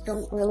inputs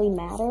don't really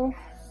matter,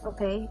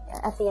 okay,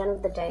 at the end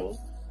of the day,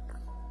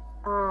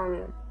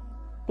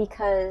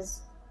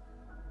 because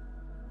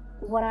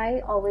what I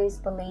always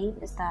believe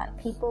is that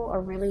people are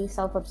really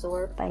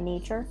self-absorbed by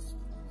nature.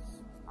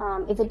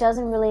 If it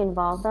doesn't really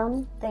involve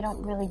them, they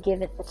don't really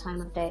give it the time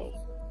of day,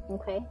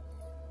 okay?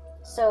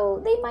 So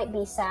they might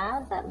be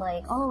sad that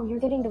like, oh, you're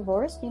getting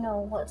divorced, you know,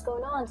 what's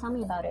going on? Tell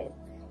me about it.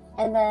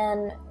 And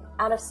then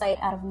out of sight,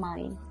 out of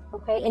mind.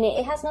 Okay, and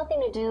it has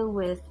nothing to do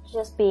with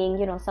just being,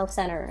 you know,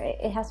 self-centered.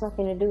 It has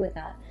nothing to do with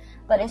that.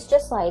 But it's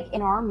just like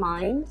in our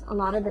minds, a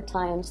lot of the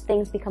times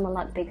things become a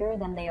lot bigger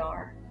than they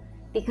are,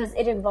 because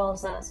it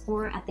involves us.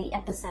 We're at the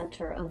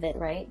epicenter of it,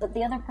 right? But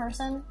the other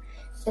person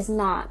is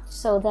not.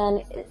 So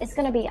then it's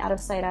going to be out of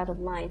sight, out of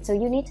mind. So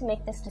you need to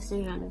make this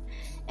decision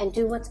and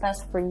do what's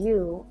best for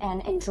you,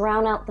 and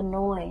drown out the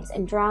noise,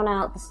 and drown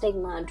out the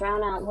stigma,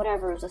 drown out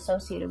whatever is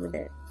associated with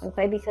it.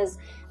 Okay, because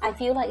I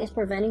feel like it's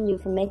preventing you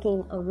from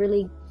making a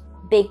really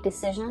big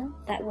decision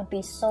that would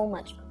be so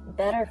much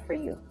better for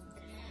you.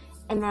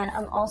 And then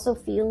I'm also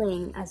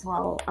feeling as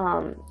well,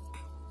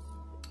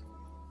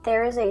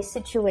 there is a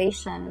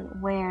situation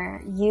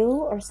where you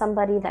or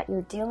somebody that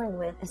you're dealing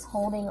with is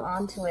holding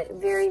on to it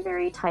very,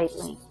 very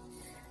tightly.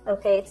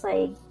 Okay, it's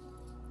like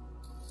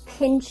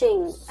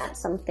pinching at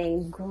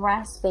something,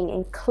 grasping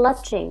and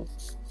clutching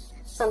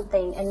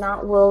something, and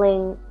not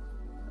willing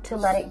to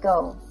let it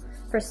go.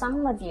 For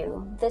some of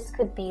you, this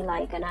could be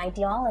like an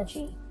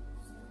ideology.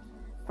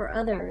 For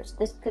others,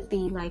 this could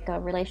be like a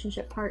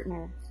relationship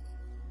partner.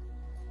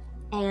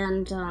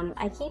 And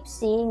I keep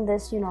seeing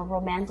this, you know,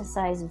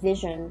 romanticized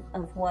vision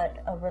of what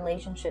a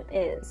relationship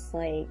is.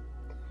 Like,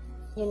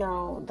 you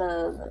know,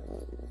 the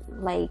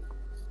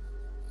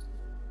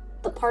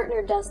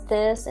partner does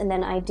this, and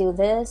then I do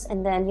this,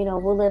 and then, you know,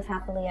 we'll live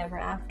happily ever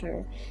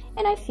after.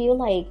 And I feel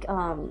like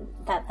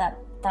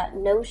that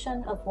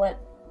notion of what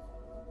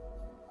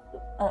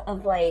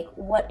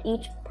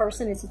each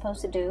person is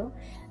supposed to do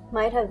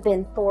might have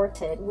been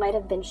thwarted, might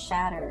have been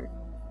shattered,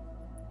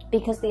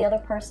 because the other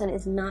person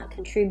is not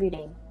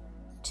contributing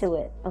to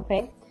it,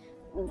 okay?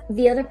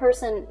 The other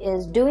person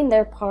is doing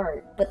their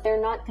part, but they're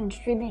not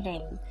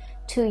contributing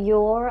to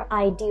your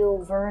ideal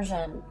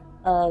version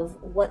of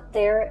what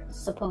they're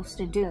supposed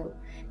to do.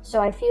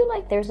 So I feel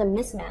like there's a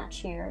mismatch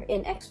here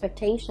in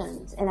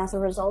expectations, and as a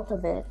result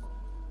of it,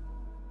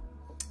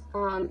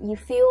 you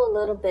feel a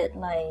little bit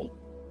like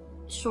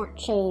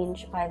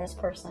shortchanged by this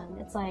person.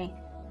 It's like,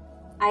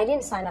 I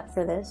didn't sign up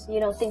for this, you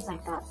know, things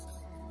like that.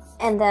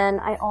 And then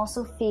I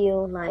also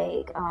feel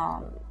like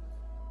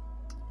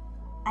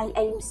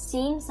I'm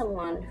seeing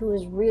someone who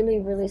is really,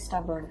 really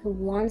stubborn, who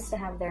wants to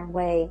have their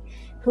way,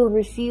 who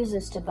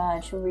refuses to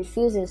budge, who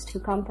refuses to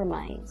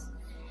compromise.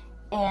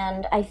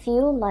 And I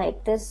feel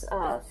like this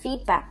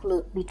feedback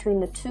loop between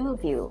the two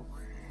of you,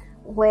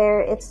 where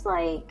it's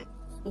like,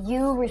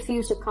 you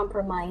refuse to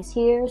compromise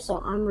here, so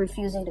I'm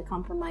refusing to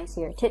compromise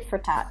here. Tit for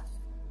tat.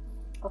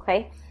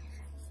 Okay?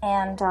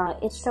 And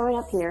it's showing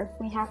up here.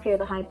 We have here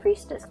the High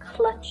Priestess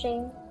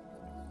clutching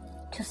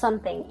to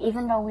something,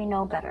 even though we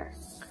know better.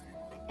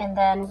 And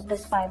then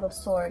this Five of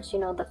Swords, you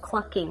know, the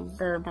clucking,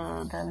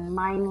 the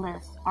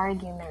mindless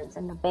arguments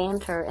and the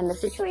banter and the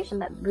situation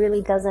that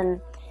really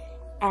doesn't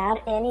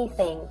add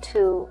anything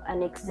to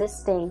an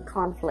existing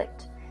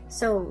conflict.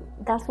 So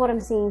that's what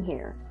I'm seeing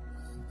here.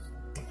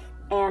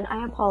 And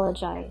I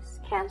apologize,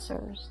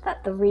 Cancers,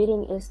 that the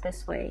reading is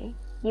this way.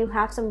 You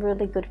have some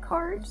really good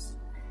cards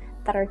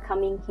that are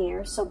coming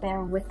here, so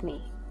bear with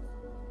me.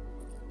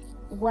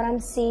 what I'm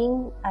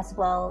seeing as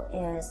well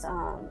is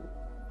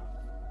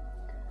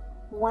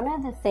one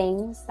of the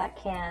things that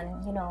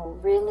can, you know,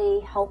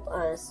 really help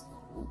us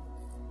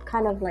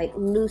kind of like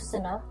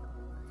loosen up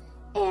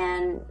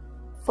and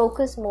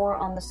focus more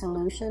on the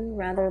solution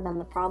rather than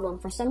the problem.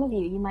 For some of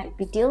you, you might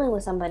be dealing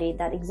with somebody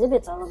that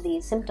exhibits all of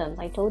these symptoms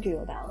I told you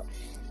about.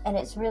 And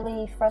it's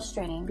really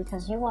frustrating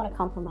because you want to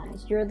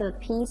compromise. You're the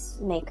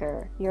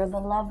peacemaker, you're the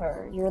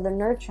lover, you're the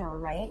nurturer,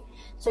 right?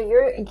 So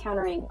you're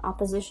encountering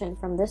opposition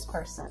from this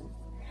person.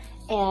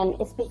 And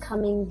it's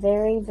becoming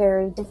very,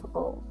 very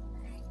difficult.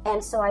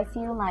 And so I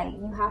feel like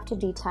you have to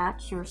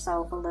detach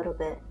yourself a little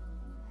bit.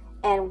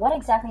 And what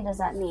exactly does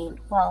that mean?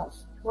 Well,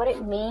 what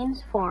it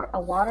means for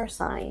a water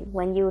sign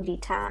when you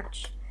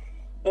detach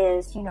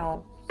is, you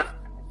know,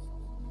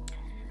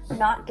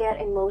 not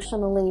get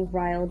emotionally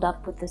riled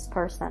up with this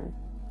person.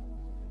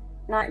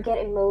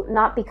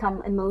 Not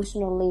become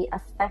emotionally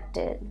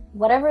affected.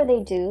 Whatever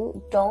they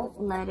do, don't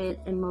let it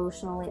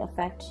emotionally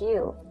affect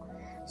you.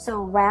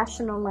 So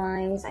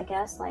rationalize, I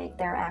guess, like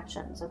their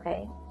actions,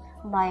 okay?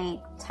 Like,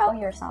 tell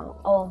yourself,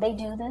 oh, they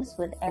do this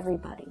with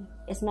everybody.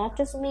 It's not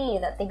just me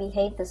that they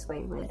behave this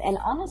way with. And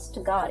honest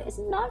to God, it's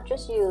not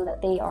just you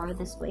that they are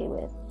this way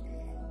with.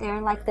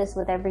 They're like this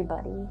with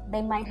everybody.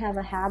 They might have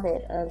a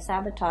habit of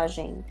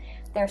sabotaging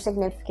their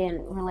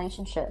significant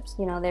relationships,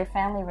 you know, their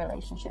family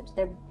relationships,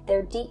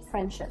 their deep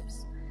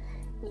friendships.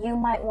 You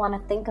might want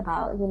to think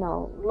about, you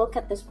know, look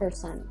at this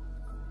person.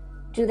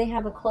 Do they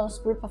have a close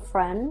group of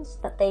friends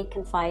that they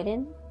confide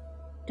in?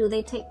 Do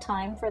they take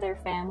time for their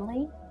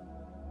family?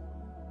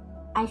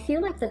 I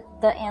feel like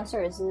the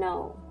answer is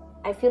no.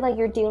 I feel like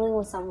you're dealing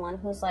with someone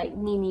who's like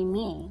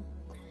me,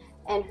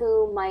 and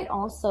who might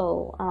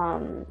also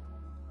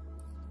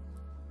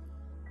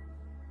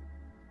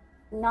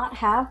not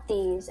have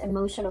these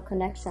emotional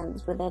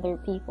connections with other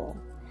people.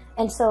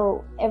 And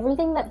so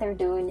everything that they're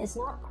doing is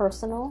not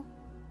personal.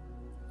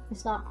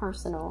 It's not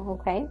personal,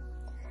 okay?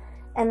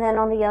 And then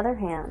on the other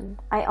hand,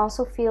 I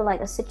also feel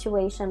like a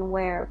situation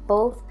where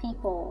both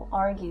people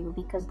argue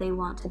because they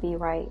want to be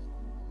right.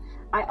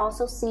 I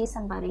also see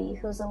somebody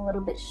who's a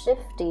little bit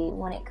shifty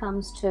when it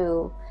comes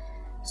to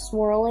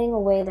swirling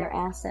away their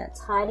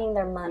assets, hiding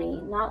their money,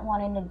 not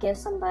wanting to give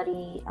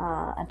somebody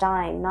a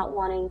dime, not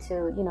wanting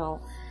to, you know,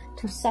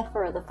 to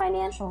suffer the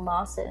financial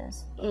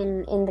losses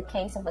in the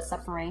case of a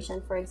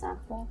separation, for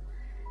example.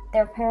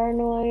 They're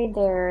paranoid,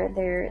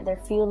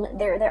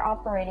 they're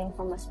operating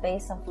from a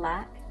space of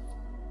lack.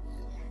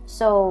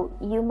 So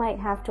you might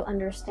have to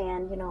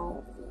understand, you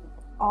know,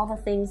 all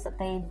the things that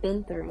they've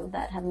been through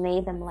that have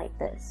made them like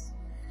this.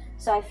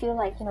 So I feel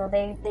like, you know,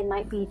 they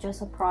might be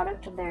just a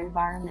product of their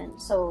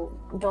environment. So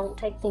don't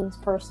take things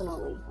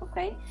personally,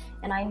 okay?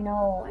 And I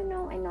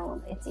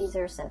know it's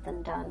easier said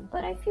than done,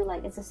 but I feel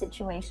like it's a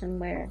situation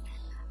where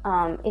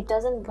it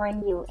doesn't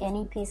bring you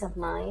any peace of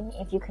mind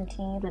if you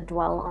continue to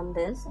dwell on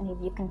this, and if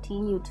you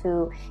continue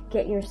to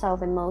get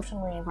yourself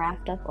emotionally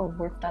wrapped up or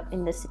worked up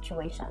in this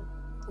situation,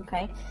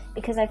 okay?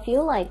 Because I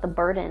feel like the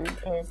burden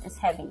is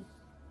heavy.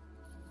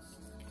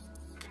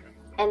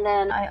 And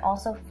then I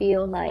also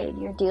feel like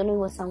you're dealing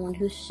with someone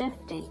who's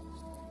shifting.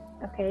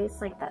 Okay,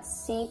 it's like that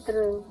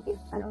see-through,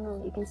 I don't know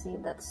if you can see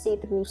that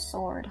see-through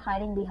sword,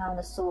 hiding behind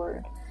the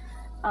sword.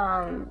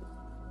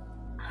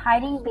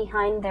 Hiding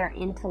behind their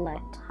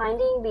intellect,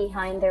 hiding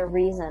behind their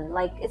reason.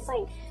 Like, it's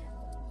like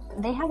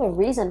they have a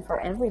reason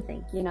for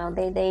everything. You know,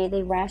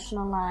 they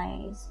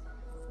rationalize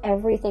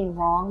everything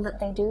wrong that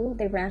they do.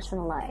 They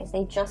rationalize,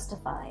 they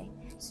justify.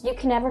 So you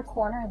can never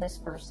corner this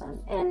person,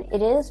 and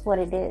it is what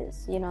it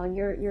is. You know,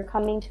 you're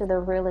coming to the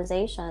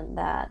realization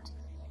that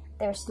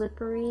they're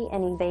slippery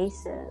and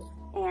evasive,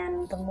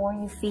 and the more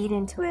you feed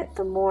into it,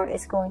 the more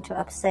it's going to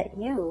upset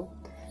you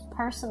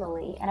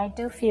personally. And I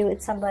do feel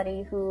it's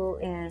somebody who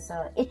is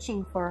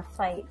itching for a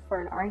fight, for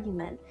an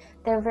argument.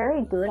 They're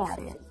very good at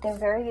it. They're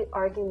very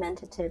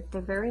argumentative. They're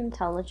very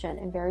intelligent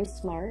and very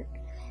smart,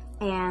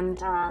 and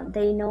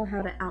they know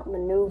how to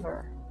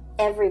outmaneuver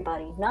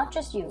everybody, not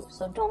just you.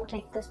 So don't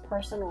take this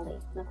personally,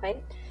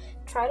 okay?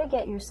 Try to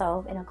get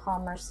yourself in a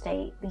calmer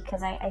state,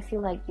 because I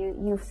feel like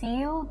you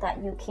feel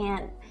that you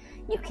can't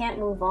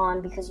move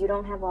on because you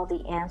don't have all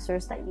the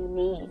answers that you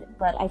need.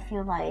 But I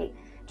feel like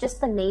just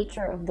the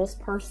nature of this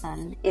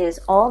person is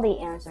all the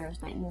answers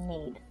that you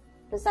need.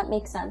 Does that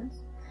make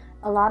sense?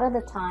 A lot of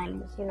the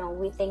times, you know,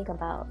 we think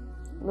about,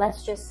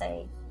 let's just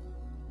say,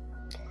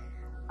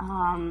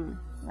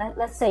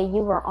 let's say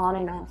you were on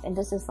and off, and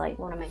this is like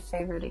one of my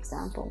favorite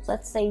examples.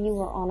 Let's say you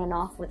were on and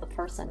off with a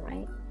person,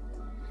 right?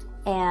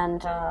 And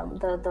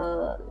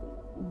the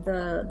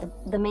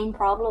main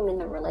problem in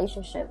the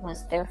relationship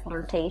was they're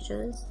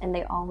flirtatious, and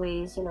they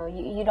always, you know,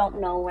 you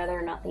don't know whether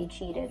or not they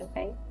cheated,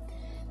 okay?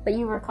 But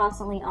you were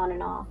constantly on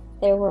and off.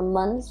 There were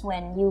months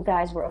when you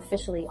guys were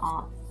officially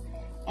off,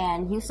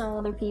 and you saw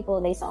other people,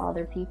 they saw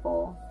other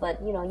people,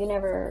 but you know, you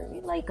never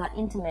like got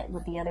intimate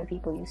with the other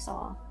people you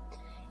saw.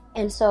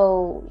 And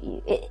so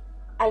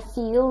I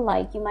feel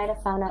like you might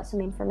have found out some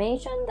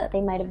information that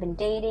they might have been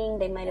dating,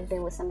 they might have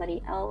been with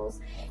somebody else,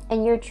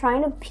 and you're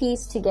trying to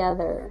piece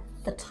together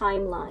the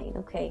timeline.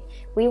 Okay,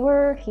 we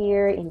were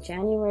here in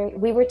January,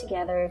 we were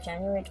together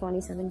January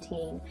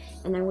 2017,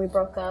 and then we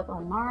broke up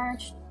on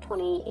March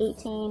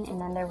 2018,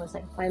 and then there was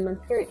like a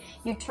 5-month period.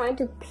 You're trying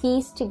to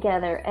piece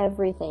together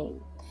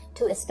everything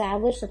to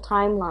establish a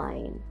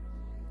timeline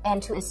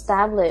and to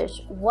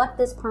establish what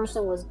this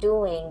person was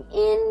doing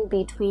in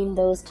between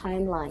those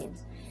timelines.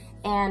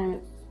 And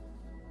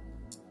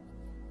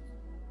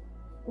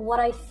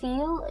what I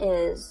feel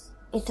is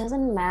it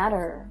doesn't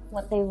matter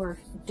what they were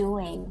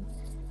doing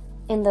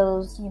in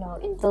those, you know,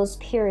 in those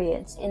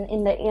periods,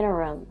 in the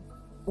interim,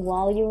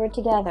 while you were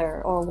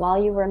together or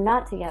while you were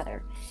not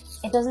together.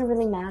 It doesn't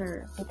really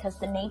matter, because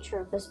the nature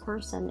of this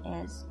person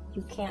is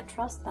you can't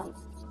trust them.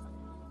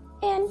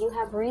 And you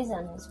have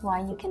reasons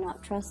why you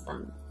cannot trust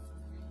them.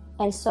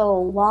 And so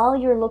while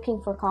you're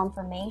looking for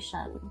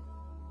confirmation,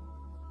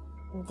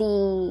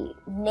 the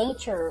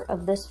nature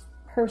of this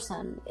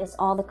person is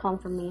all the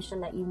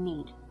confirmation that you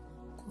need.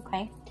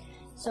 Okay?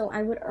 So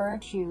I would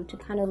urge you to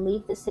kind of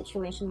leave this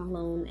situation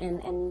alone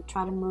and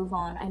try to move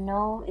on. I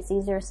know it's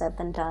easier said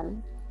than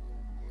done,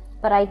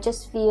 but I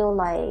just feel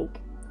like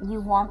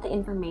you want the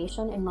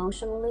information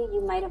emotionally.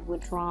 You might have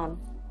withdrawn.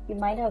 You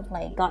might have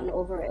like gotten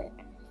over it.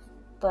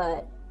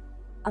 But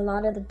a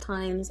lot of the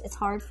times it's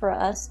hard for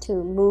us to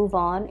move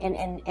on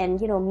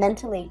and you know,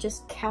 mentally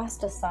just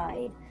cast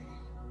aside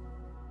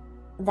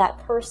that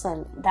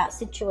person, that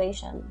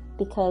situation,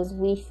 because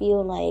we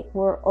feel like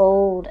we're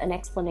owed an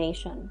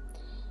explanation.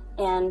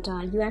 And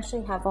you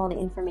actually have all the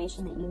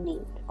information that you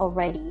need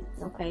already,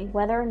 okay?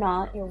 Whether or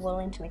not you're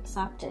willing to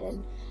accept it,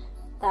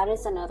 that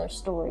is another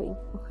story,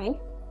 okay?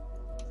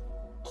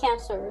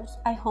 Cancers,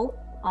 I hope,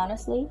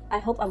 honestly, I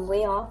hope I'm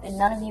way off and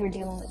none of you are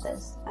dealing with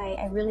this.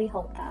 I really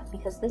hope that,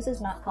 because this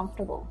is not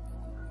comfortable.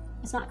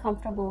 It's not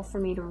comfortable for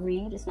me to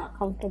read. It's not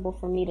comfortable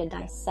for me to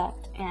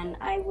dissect. And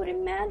I would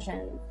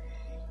imagine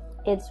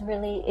it's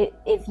really,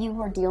 if you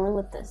were dealing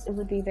with this, it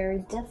would be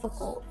very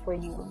difficult for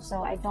you.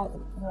 So I don't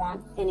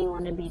want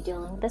anyone to be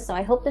dealing with this. So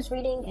I hope this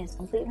reading is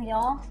completely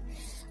off.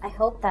 I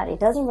hope that it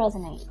doesn't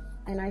resonate.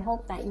 And I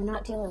hope that you're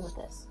not dealing with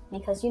this.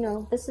 Because, you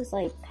know, this is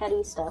like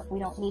petty stuff. We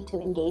don't need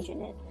to engage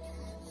in it.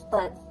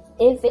 But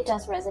if it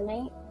does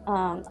resonate,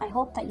 I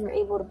hope that you're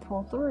able to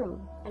pull through.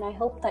 And I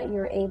hope that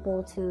you're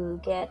able to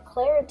get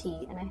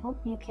clarity. And I hope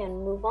you can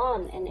move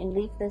on and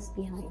leave this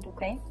behind,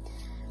 okay?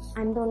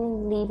 I'm going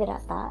to leave it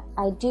at that.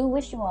 I do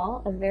wish you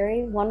all a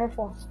very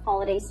wonderful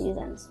holiday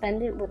season.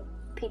 Spend it with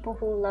people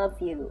who love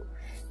you.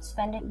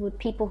 Spend it with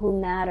people who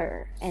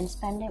matter. And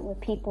spend it with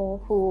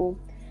people who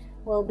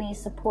will be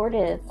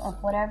supportive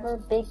of whatever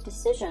big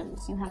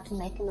decisions you have to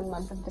make in the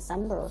month of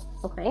December,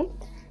 okay?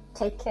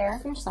 Take care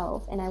of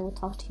yourself, and I will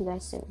talk to you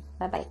guys soon.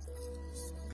 Bye-bye.